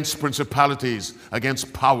 but against principalities,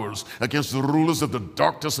 against powers, against the rulers of the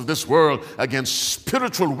darkness of this world, against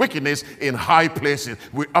spiritual wickedness in high places.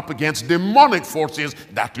 We're up against demonic forces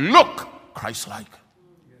that look Christ-like.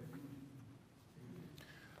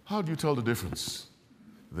 How do you tell the difference?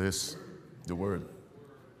 This, the word.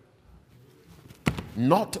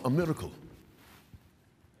 Not a miracle.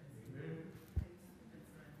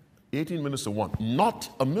 18 minutes to 1. Not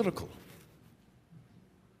a miracle.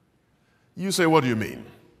 You say, what do you mean?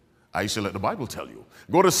 I say, let the Bible tell you.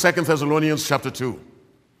 Go to 2 Thessalonians chapter 2.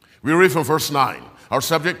 We read from verse 9. Our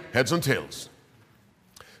subject, heads and tails.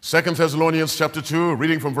 2 Thessalonians chapter 2,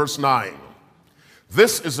 reading from verse 9.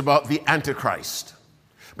 This is about the Antichrist.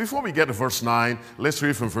 Before we get to verse 9, let's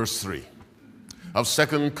read from verse 3. Of 2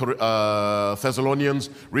 Thessalonians,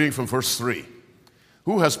 reading from verse 3.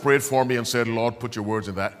 Who has prayed for me and said, Lord, put your words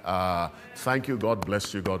in that? Thank you. God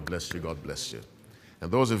bless you. God bless you. God bless you.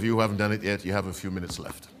 And those of you who haven't done it yet, you have a few minutes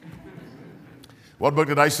left. What book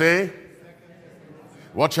did I say?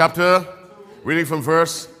 What chapter? Reading from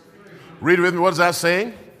verse. Read with me. What is that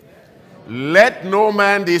saying? Let no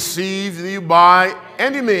man deceive thee by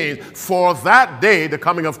any means, for that day, the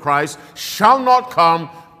coming of Christ, shall not come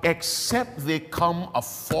except they come a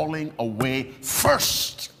falling away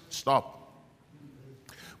first. Stop.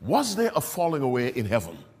 Was there a falling away in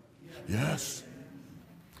heaven? Yes.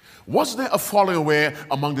 Was there a falling away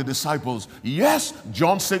among the disciples? Yes.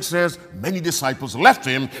 John 6 says, many disciples left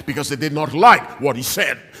him because they did not like what he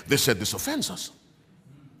said. They said, this offends us.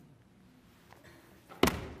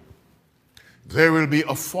 There will be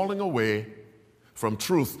a falling away from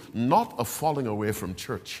truth, not a falling away from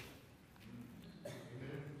church.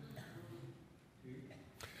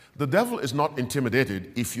 The devil is not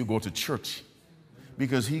intimidated if you go to church,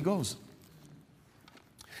 because he goes.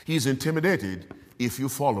 He's intimidated if you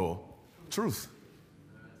follow truth.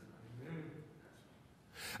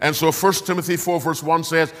 And so 1 Timothy 4 verse 1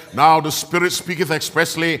 says, now the Spirit speaketh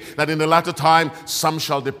expressly that in the latter time some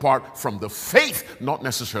shall depart from the faith, not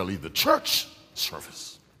necessarily the church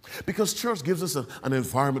service. Because church gives us an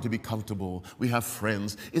environment to be comfortable. We have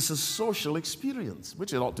friends. It's a social experience,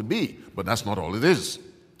 which it ought to be, but that's not all it is.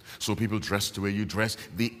 So people dress the way you dress,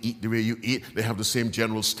 they eat the way you eat, they have the same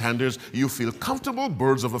general standards. You feel comfortable,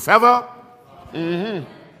 birds of a feather. Mm-hmm.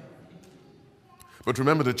 But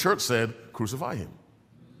remember, the church said, crucify him.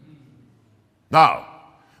 Now,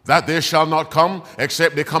 that day shall not come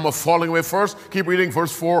except they come a falling away first. Keep reading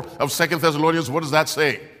verse 4 of 2 Thessalonians. What does that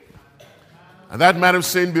say? And that man of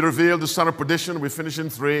sin be revealed, the son of perdition, we finish in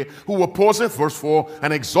 3, who opposeth, verse 4,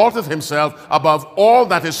 and exalteth himself above all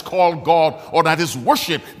that is called God or that is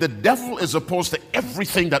worshipped. The devil is opposed to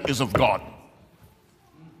everything that is of God.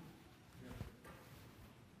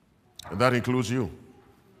 And that includes you.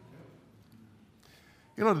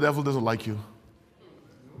 You know, the devil doesn't like you.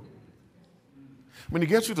 When he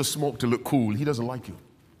gets you to smoke to look cool, he doesn't like you.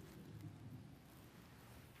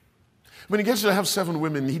 When he gets you to have 7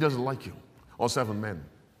 women, he doesn't like you. Or 7 men.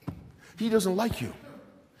 He doesn't like you.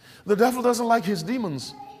 The devil doesn't like his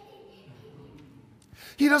demons.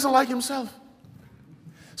 He doesn't like himself.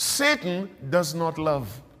 Satan does not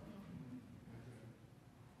love.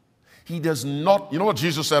 He does not. You know what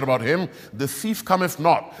Jesus said about him? The thief cometh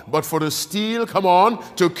not, but for to steal, come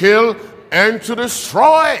on, to kill and to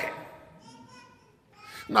destroy.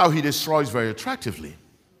 Now he destroys very attractively.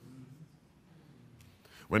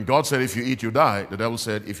 When God said, if you eat, you die, the devil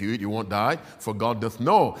said, if you eat, you won't die. For God doth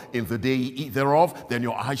know, in the day ye eat thereof, then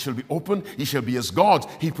your eyes shall be opened, ye shall be as gods.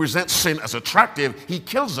 He presents sin as attractive. He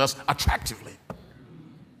kills us attractively.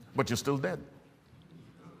 But you're still dead.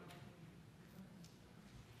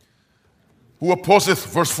 Who opposeth,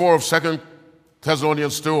 verse 4 of 2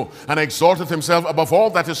 Thessalonians 2, and exalteth himself above all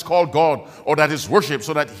that is called God, or that is worshipped,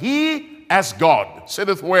 so that he as God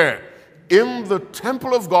sitteth where? In the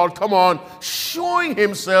temple of God, come on, showing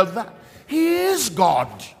himself that he is God.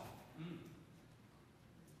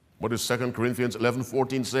 What is 2 Corinthians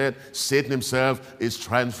 11:14 said? Satan himself is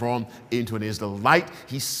transformed into an is the light.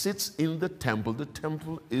 He sits in the temple. The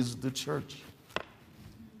temple is the church.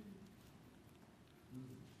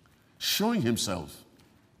 Showing himself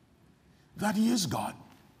that he is God.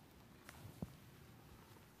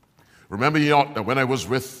 Remember ye not that when I was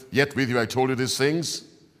yet with you, I told you these things?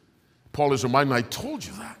 Paul is reminding, I told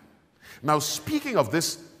you that. Now, speaking of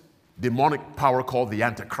this demonic power called the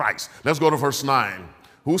Antichrist, let's go to verse 9.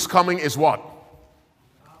 Whose coming is what?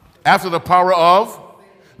 After the power of,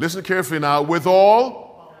 listen carefully now, with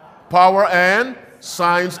all power and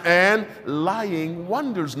signs and lying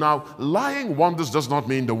wonders. Now, lying wonders does not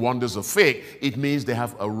mean the wonders are fake. It means they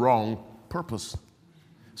have a wrong purpose.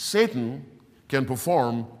 Satan can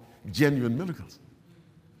perform genuine miracles.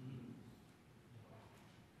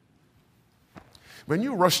 When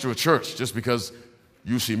you rush to a church just because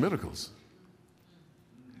you see miracles,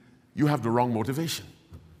 you have the wrong motivation.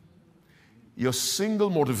 Your single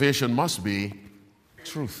motivation must be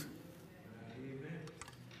truth.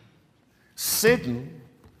 Satan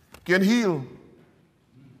can heal.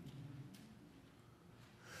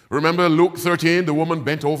 Remember Luke 13, the woman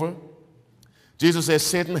bent over? Jesus says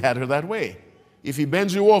Satan had her that way. If he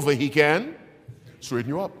bends you over, he can straighten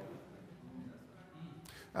you up.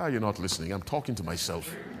 You're not listening. I'm talking to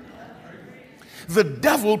myself. The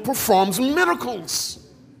devil performs miracles.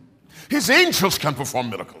 His angels can perform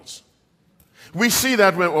miracles. We see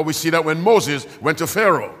that when Moses went to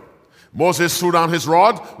Pharaoh. Moses threw down his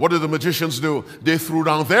rod. What did the magicians do? They threw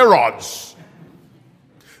down their rods.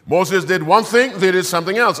 Moses did one thing, they did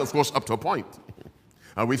something else, of course, up to a point.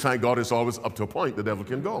 And we thank God it's always up to a point the devil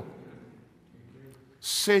can go.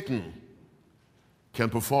 Satan can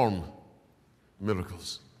perform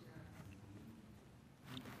miracles.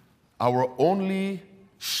 Our only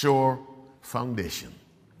sure foundation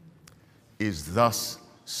is thus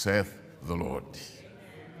saith the Lord.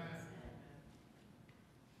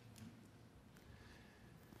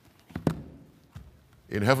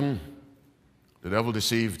 In heaven, the devil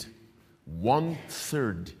deceived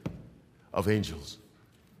 1/3 of angels,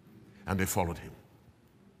 and they followed him.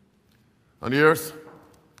 On the earth,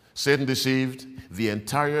 Satan deceived the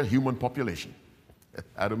entire human population,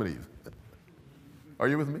 Adam and Eve. Are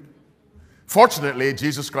you with me? Fortunately,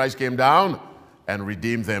 Jesus Christ came down and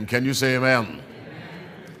redeemed them. Can you say amen?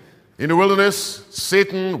 In the wilderness,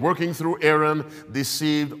 Satan, working through Aaron,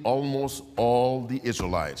 deceived almost all the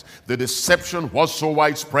Israelites. The deception was so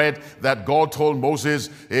widespread that God told Moses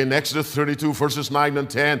in Exodus 32, verses 9 and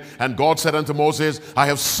 10, and God said unto Moses, I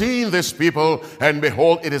have seen this people, and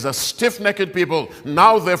behold, it is a stiff-necked people.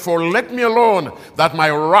 Now therefore let me alone, that my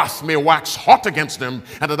wrath may wax hot against them,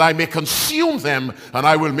 and that I may consume them, and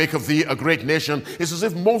I will make of thee a great nation. It's as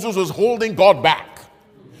if Moses was holding God back.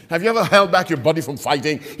 Have you ever held back your buddy from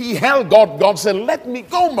fighting? He held God. God said, let me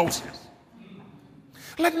go, Moses.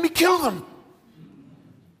 Let me kill them.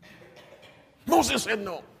 Moses said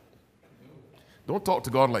no. Don't talk to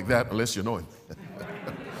God like that unless you know him.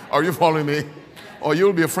 Are you following me? Or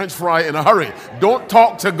you'll be a French fry in a hurry. Don't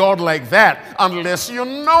talk to God like that unless you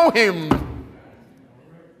know him.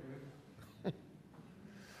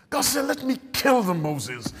 God said, let me kill them,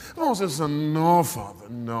 Moses. Moses said, no, Father,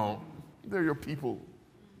 no. They're your people.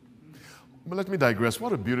 But let me digress.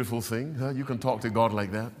 What a beautiful thing. Huh? You can talk to God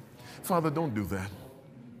like that. Father, don't do that.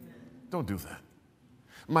 Don't do that.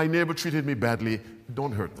 My neighbor treated me badly.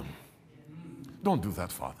 Don't hurt them. Don't do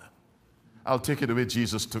that, Father. I'll take it the way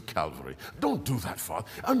Jesus took Calvary. Don't do that, Father.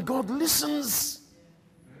 And God listens.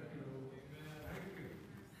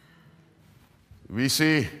 We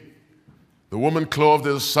see the woman clothed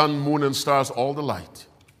in the sun, moon, and stars, all the light.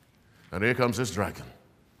 And here comes this dragon.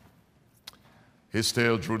 His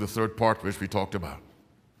tail drew the third part, which we talked about.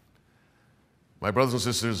 My brothers and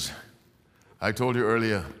sisters, I told you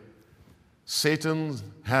earlier, Satan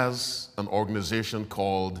has an organization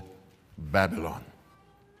called Babylon.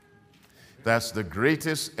 That's the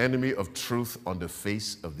greatest enemy of truth on the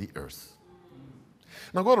face of the earth.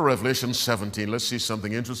 Now go to Revelation 17. Let's see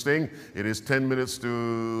something interesting. It is 10 minutes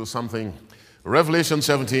to something. Revelation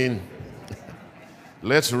 17.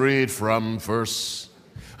 Let's read from verse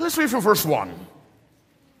 1.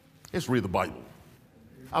 Let's read the Bible.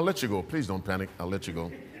 I'll let you go. Please don't panic. I'll let you go.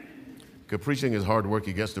 Because preaching is hard work.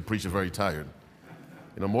 It gets the preacher very tired.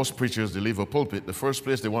 You know, most preachers, they leave a pulpit. The first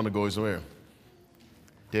place they want to go is where?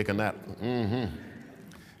 Take a nap. Do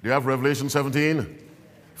you have Revelation 17?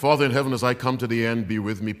 Father in heaven, as I come to the end, be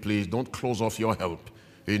with me, please. Don't close off your help.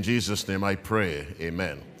 In Jesus' name I pray.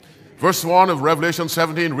 Amen. Verse 1 of Revelation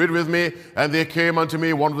 17, read with me. And there came unto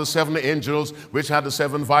me one of the 7 angels, which had the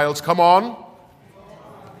 7 vials. Come on.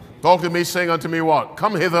 Talk to me, saying unto me what?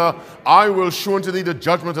 Come hither, I will shew unto thee the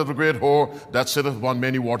judgment of the great whore that sitteth upon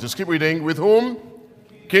many waters. Keep reading. With whom?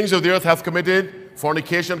 Kings of the earth hath committed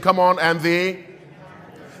fornication. Come on. And they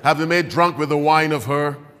have been made drunk with the wine of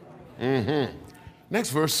her.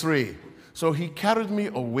 Next, verse 3. So he carried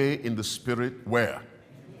me away in the spirit, where?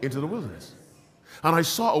 Into the wilderness. And I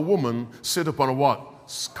saw a woman sit upon a what?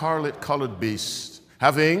 Scarlet-colored beast,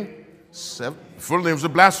 having 7, full names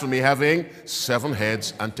of blasphemy, having 7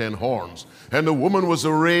 heads and 10 horns. And the woman was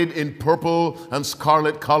arrayed in purple and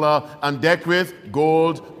scarlet color, and decked with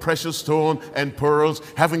gold, precious stone, and pearls,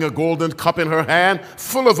 having a golden cup in her hand,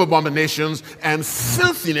 full of abominations and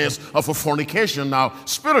filthiness of a fornication. Now,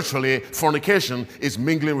 spiritually, fornication is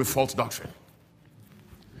mingling with false doctrine.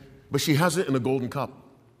 But she has it in a golden cup.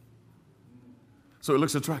 So it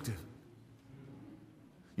looks attractive.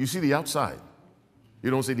 You see the outside. You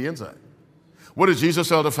don't see the inside. What did Jesus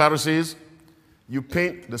tell the Pharisees? You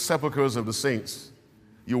paint the sepulchres of the saints.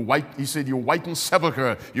 He said, you whiten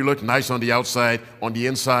sepulchre. You look nice on the outside. On the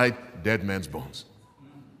inside, dead men's bones.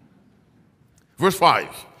 Verse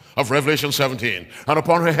 5 of Revelation 17. And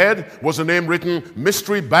upon her head was a name written,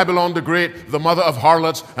 Mystery Babylon the Great, the mother of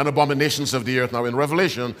harlots and abominations of the earth. Now in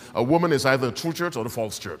Revelation, a woman is either the true church or the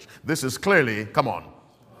false church. This is clearly, come on,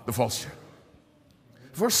 the false church.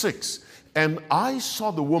 Verse 6. And I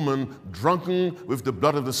saw the woman drunken with the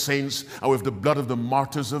blood of the saints and with the blood of the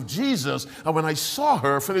martyrs of Jesus. And when I saw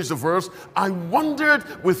her, finish the verse, I wondered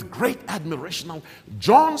with great admiration. Now,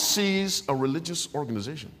 John sees a religious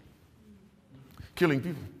organization killing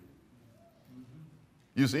people.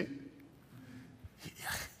 You see?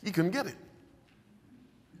 He couldn't get it.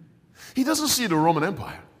 He doesn't see the Roman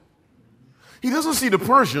Empire. He doesn't see the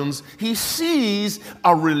Persians. He sees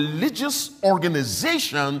a religious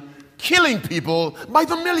organization killing people by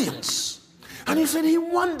the millions. And he said he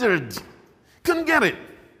wondered, couldn't get it.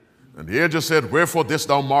 And the angel said, wherefore didst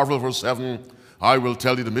thou marvel, verse 7? I will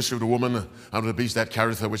tell you the mystery of the woman and of the beast that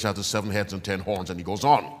carrieth her, which hath the 7 heads and 10 horns. And he goes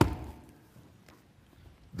on.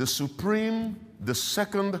 The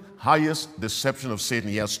second highest deception of Satan,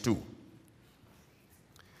 he has 2,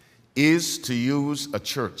 is to use a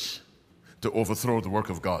church to overthrow the work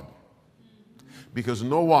of God. Because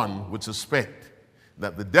no one would suspect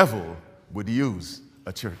that the devil would use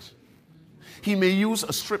a church. He may use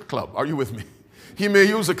a strip club. Are you with me? He may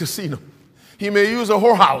use a casino. He may use a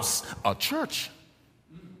whorehouse. A church.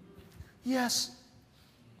 Yes.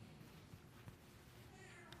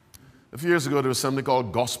 A few years ago, there was something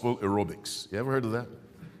called gospel aerobics. You ever heard of that?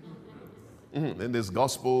 Then there's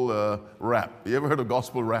gospel rap. You ever heard of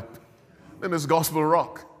gospel rap? Then there's gospel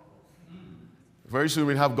rock. Very soon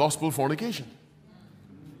we'll have gospel fornication.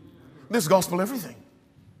 There's gospel everything.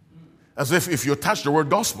 As if you attach the word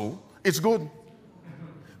gospel, it's good.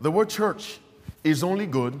 The word church is only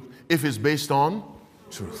good if it's based on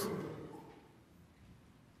truth.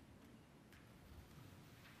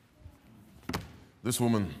 This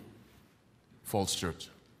woman, false church.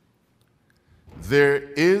 There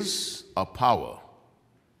is a power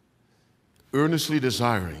earnestly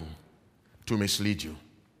desiring to mislead you.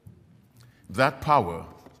 That power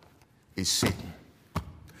is Satan.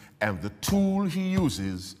 And the tool he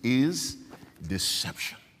uses is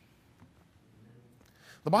deception.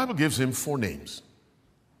 The Bible gives him 4 names.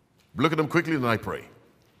 Look at them quickly and I pray.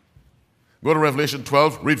 Go to Revelation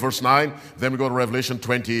 12, read verse 9. Then we go to Revelation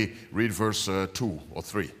 20, read verse 2 or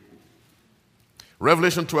 3.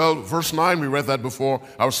 Revelation 12, verse 9, we read that before.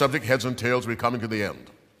 Our subject, heads and tails, we're coming to the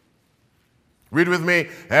end. Read with me.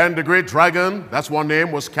 And the great dragon, that's one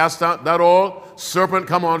name, was cast out. That all. Serpent,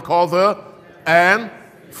 come on, called the, and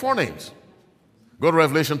 4 names. Go to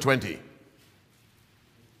Revelation 20.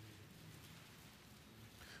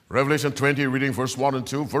 Revelation 20, reading verses 1 and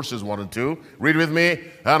 2. Read with me.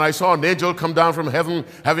 And I saw an angel come down from heaven,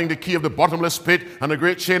 having the key of the bottomless pit and a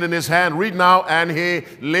great chain in his hand. Read now. And he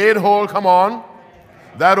laid hold, come on,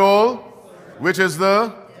 that all, which is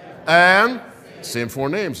the, and, same 4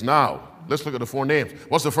 names. Now, let's look at the 4 names.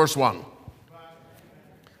 What's the first one?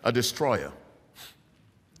 A destroyer.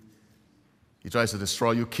 He tries to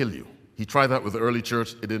destroy you, kill you. He tried that with the early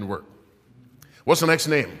church. It didn't work. What's the next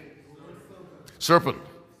name? Serpent.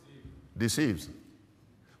 Deceives.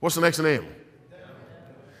 What's the next name?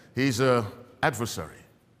 He's an adversary.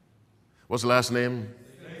 What's the last name?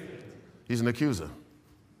 He's an accuser.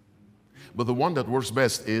 But the one that works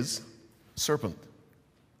best is serpent.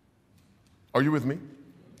 Are you with me?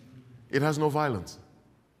 It has no violence.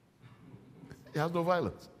 It has no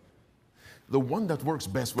violence. The one that works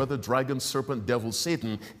best, whether dragon, serpent, devil,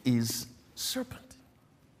 Satan, is serpent.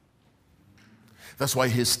 That's why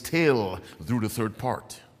his tail drew the 3rd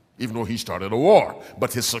part, even though he started a war.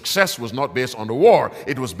 But his success was not based on the war.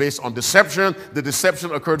 It was based on deception. The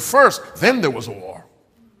deception occurred first, then there was a war.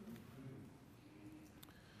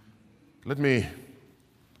 Let me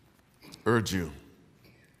urge you.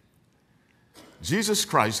 Jesus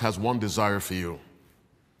Christ has one desire for you.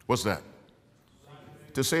 What's that?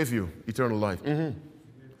 To save you, eternal life.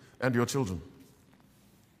 And your children.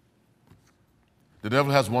 The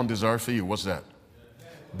devil has one desire for you. What's that?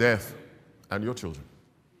 Death and your children.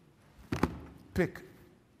 Pick.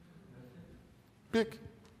 Pick.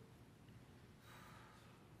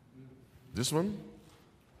 This one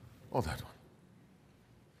or that one.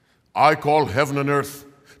 I call heaven and earth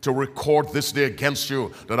to record this day against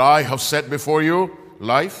you that I have set before you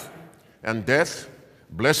life and death,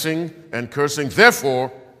 blessing and cursing.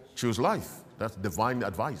 Therefore, choose life. That's divine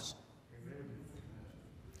advice.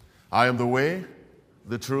 I am the way,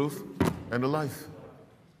 the truth, and the life.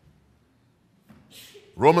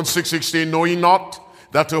 Romans 6:16, know ye not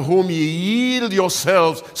that to whom ye yield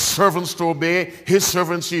yourselves servants to obey, his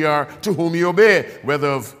servants ye are, to whom ye obey, whether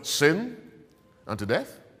of sin unto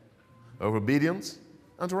death, of obedience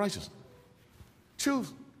unto righteousness.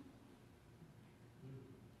 Choose.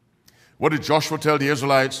 What did Joshua tell the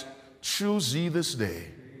Israelites? Choose ye this day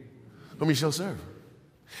whom ye shall serve.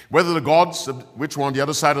 Whether the gods which were on the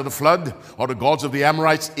other side of the flood, or the gods of the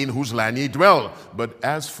Amorites in whose land ye dwell. But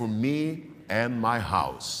as for me and my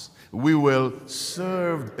house, we will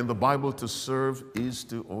serve. In the Bible, to serve is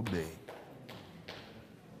to obey.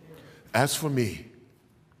 As for me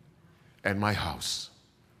and my house,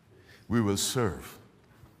 we will serve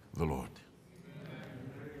the Lord.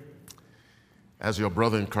 As your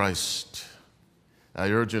brother in Christ, I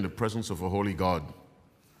urge you in the presence of a holy God,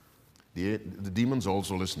 the demons are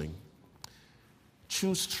also listening,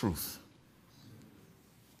 choose truth.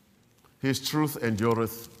 His truth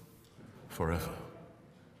endureth forever.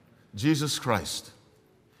 Jesus Christ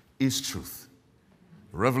is truth.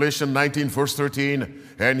 Revelation 19 verse 13,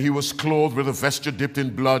 and he was clothed with a vesture dipped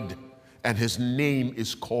in blood, and his name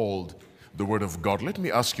is called the Word of God. Let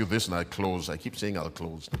me ask you this, and I close. I keep saying I'll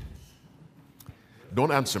close.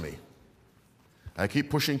 Don't answer me. I keep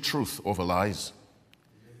pushing truth over lies.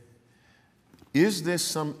 Is there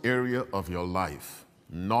some area of your life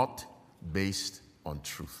not based on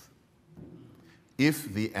truth?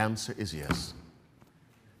 If the answer is yes,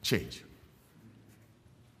 change.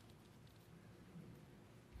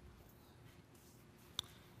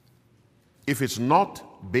 If it's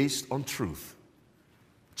not based on truth,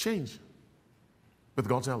 change with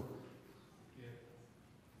God's help.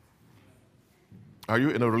 Are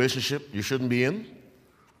you in a relationship you shouldn't be in?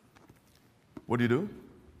 What do?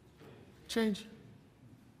 Change.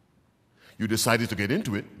 You decided to get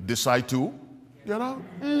into it, decide to get out.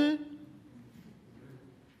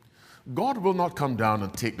 God will not come down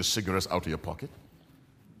and take the cigarettes out of your pocket.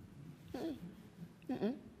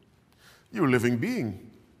 You're a living being.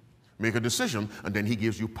 Make a decision, and then he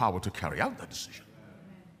gives you power to carry out that decision.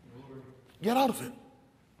 Get out of it.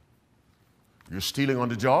 You're stealing on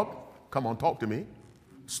the job? Come on, talk to me.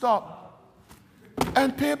 Stop.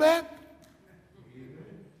 And pay back.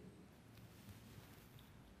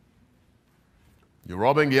 You're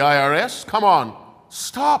robbing the IRS? Come on.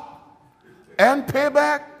 Stop. And pay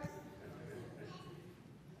back.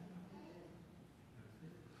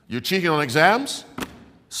 You're cheating on exams?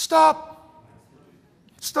 Stop.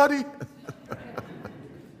 Study.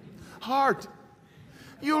 Hard.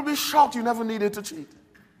 You'll be shocked you never needed to cheat.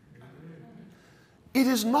 It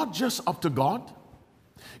is not just up to God.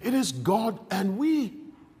 It is God and we.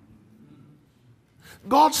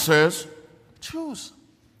 God says, choose.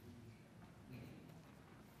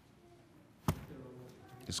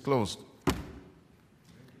 It's closed.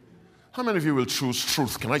 How many of you will choose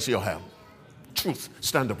truth? Can I see your hand? Truth.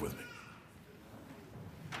 Stand up with me.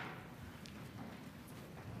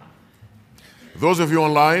 Those of you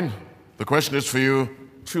online, the question is for you,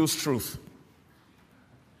 choose truth.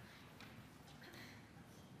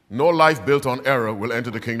 No life built on error will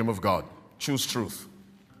enter the kingdom of God. Choose truth.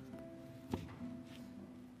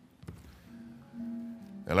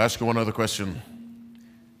 I'll ask you one other question,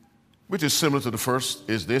 which is similar to the first.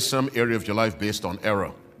 Is there some area of your life based on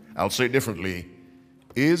error? I'll say it differently.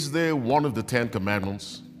 Is there one of the 10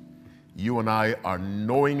 commandments you and I are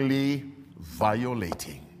knowingly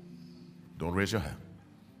violating? Don't raise your hand.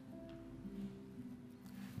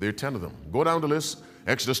 There are 10 of them. Go down the list.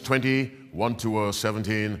 Exodus 20, 1 to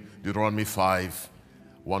 17, Deuteronomy 5,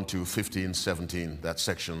 1 to 15, 17, that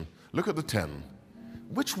section. Look at the 10.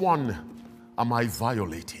 Which one am I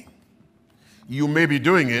violating? You may be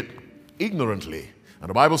doing it ignorantly. And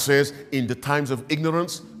the Bible says, in the times of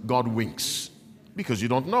ignorance, God winks, because you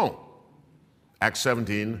don't know. Acts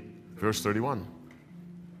 17, verse 31.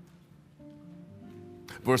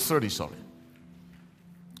 Verse 30, sorry.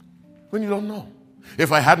 When you don't know.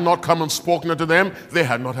 If I had not come and spoken unto them, they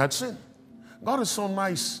had not had sin. God is so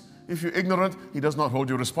nice. If you're ignorant, he does not hold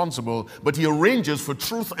you responsible, but he arranges for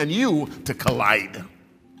truth and you to collide.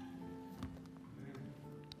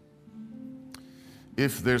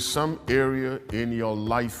 If there's some area in your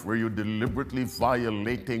life where you're deliberately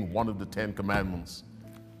violating one of the 10 commandments,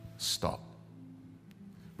 stop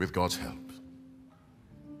with God's help.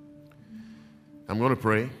 I'm going to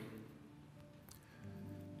pray.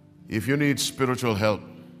 If you need spiritual help,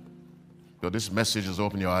 but this message has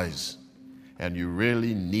opened your eyes, and you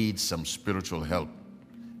really need some spiritual help,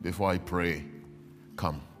 before I pray,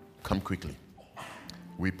 come quickly.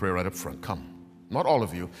 We pray right up front. Come. Not all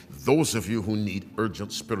of you. Those of you who need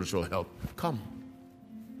urgent spiritual help, come.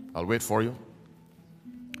 I'll wait for you.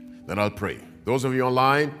 Then I'll pray. Those of you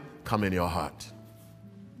online, come in your heart.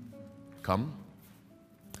 Come.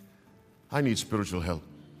 I need spiritual help.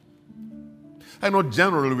 I know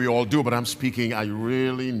generally we all do, but I'm speaking, I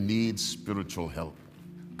really need spiritual help.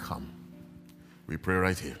 Come. We pray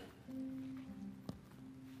right here.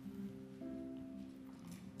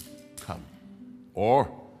 Come.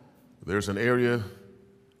 Or there's an area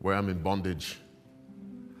where I'm in bondage.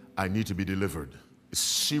 I need to be delivered. It's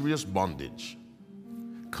serious bondage.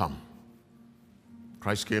 Come.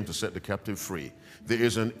 Christ came to set the captive free. There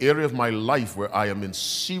is an area of my life where I am in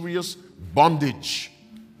serious bondage.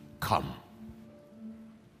 Come.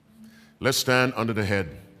 Let's stand under the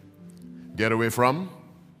head. Get away from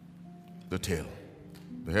the tail.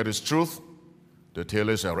 The head is truth. the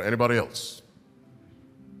tailless error. Anybody else?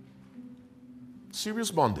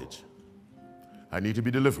 Serious bondage. I need to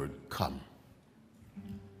be delivered. Come.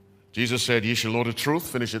 Jesus said, ye shall know the truth.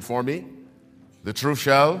 Finish it for me. The truth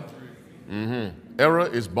shall. Error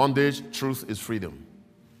is bondage. Truth is freedom.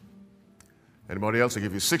 Anybody else? I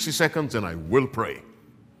give you 60 seconds and I will pray.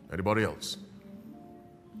 Anybody else?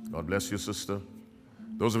 God bless you, sister.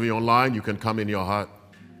 Those of you online, you can come in your heart.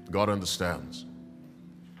 God understands.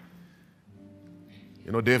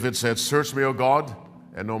 You know, David said, search me, O God,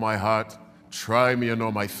 and know my heart. Try me and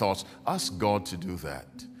know my thoughts. Ask God to do that.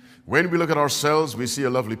 When we look at ourselves, we see a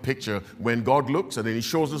lovely picture. When God looks and then he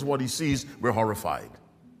shows us what he sees, we're horrified.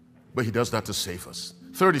 But he does that to save us.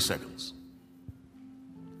 30 seconds.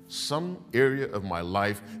 Some area of my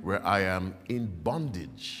life where I am in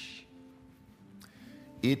bondage.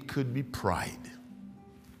 It could be pride.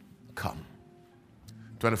 Come.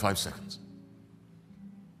 25 seconds.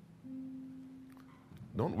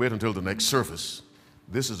 Don't wait until the next service.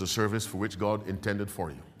 This is the service for which God intended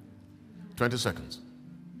for you. 20 seconds.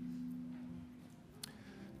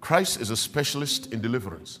 Christ is a specialist in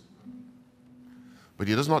deliverance. But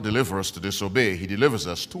he does not deliver us to disobey. He delivers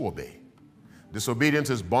us to obey. Disobedience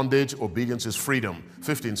is bondage. Obedience is freedom.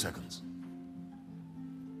 15 seconds.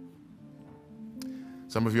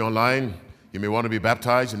 Some of you online, you may want to be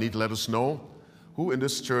baptized. You need to let us know. Who in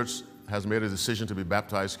this church has made a decision to be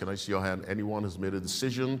baptized? Can I see your hand? Anyone has made a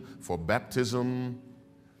decision for baptism?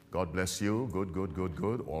 God bless you. Good, good, good,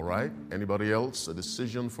 good. All right. Anybody else? A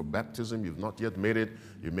decision for baptism? You've not yet made it.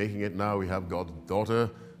 You're making it now. We have God's daughter.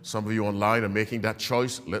 Some of you online are making that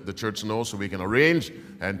choice. Let the church know so we can arrange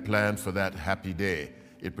and plan for that happy day.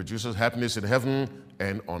 It produces happiness in heaven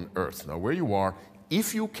and on earth. Now, where you are,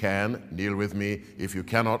 if you can, kneel with me. If you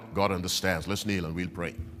cannot, God understands. Let's kneel and we'll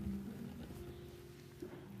pray.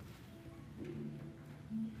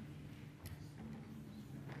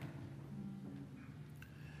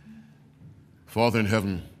 Father in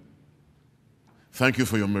heaven, thank you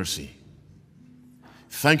for your mercy.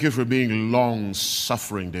 Thank you for being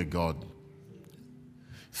long-suffering, dear God.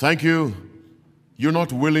 Thank you. You're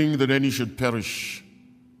not willing that any should perish.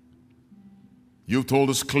 You've told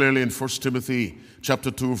us clearly in 1 Timothy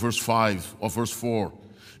chapter 2, verse 5 or verse 4,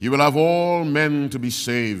 you will have all men to be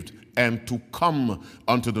saved and to come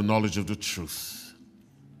unto the knowledge of the truth.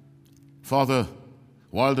 Father,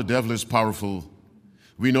 while the devil is powerful,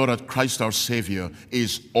 we know that Christ our Savior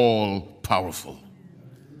is all powerful.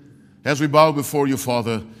 As we bow before you,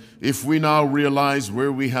 Father, if we now realize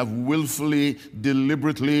where we have willfully,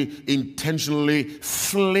 deliberately, intentionally,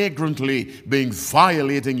 flagrantly been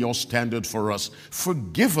violating your standard for us,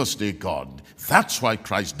 forgive us, dear God. That's why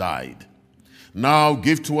Christ died. Now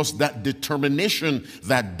give to us that determination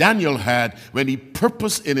that Daniel had when he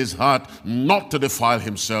purposed in his heart not to defile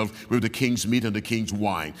himself with the king's meat and the king's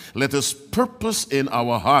wine. Let us purpose in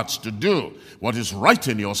our hearts to do what is right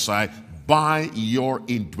in your sight by your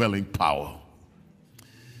indwelling power.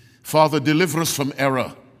 Father, deliver us from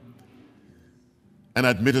error and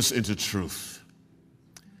admit us into truth.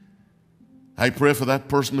 I pray for that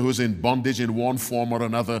person who is in bondage in one form or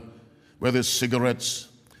another, whether it's cigarettes,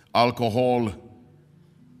 alcohol,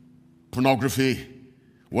 pornography,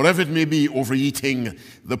 whatever it may be, overeating,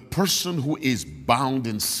 the person who is bound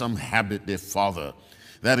in some habit, dear Father,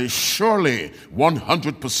 that is surely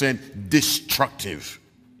 100% destructive.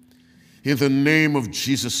 In the name of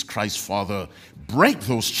Jesus Christ, Father, break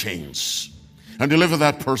those chains and deliver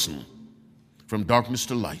that person from darkness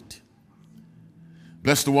to light.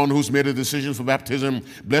 Bless the one who's made a decision for baptism.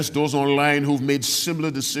 Bless those online who've made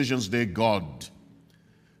similar decisions, dear God.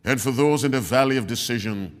 And for those in the valley of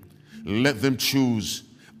decision, let them choose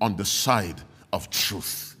on the side of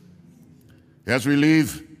truth. As we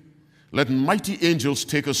leave, let mighty angels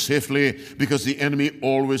take us safely, because the enemy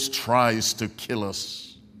always tries to kill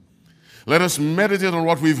us. Let us meditate on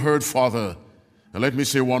what we've heard, Father. And let me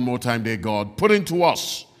say one more time, dear God, put into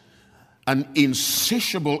us an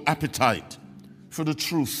insatiable appetite for the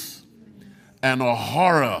truth and a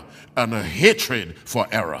horror and a hatred for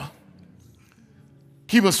error.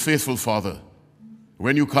 Keep us faithful, Father.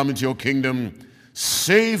 When you come into your kingdom,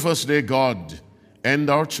 save us, dear God, and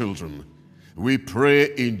our children. We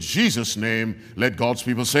pray in Jesus' name. Let God's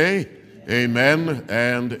people say, amen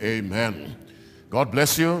and amen. God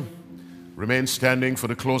bless you. Remain standing for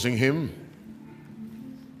the closing hymn.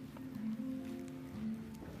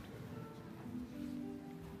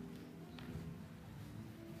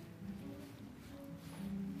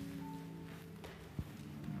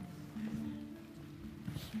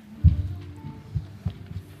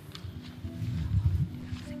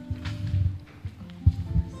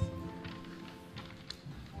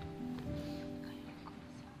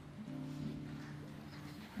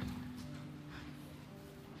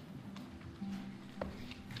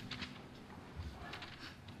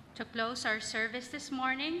 To close our service this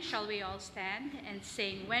morning, shall we all stand and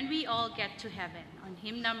sing When We All Get to Heaven on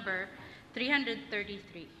hymn number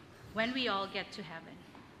 333, When We All Get to Heaven.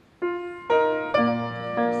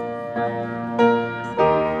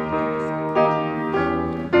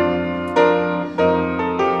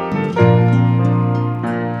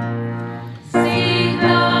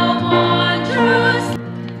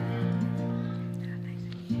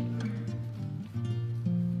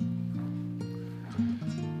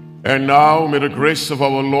 And now may the grace of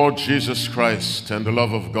our Lord Jesus Christ and the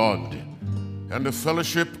love of God and the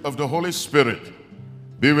fellowship of the Holy Spirit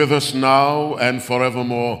be with us now and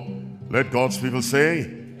forevermore. Let God's people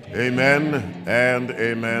say, amen and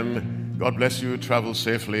amen. God bless you. Travel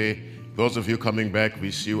safely. Those of you coming back, we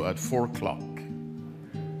see you at 4 o'clock.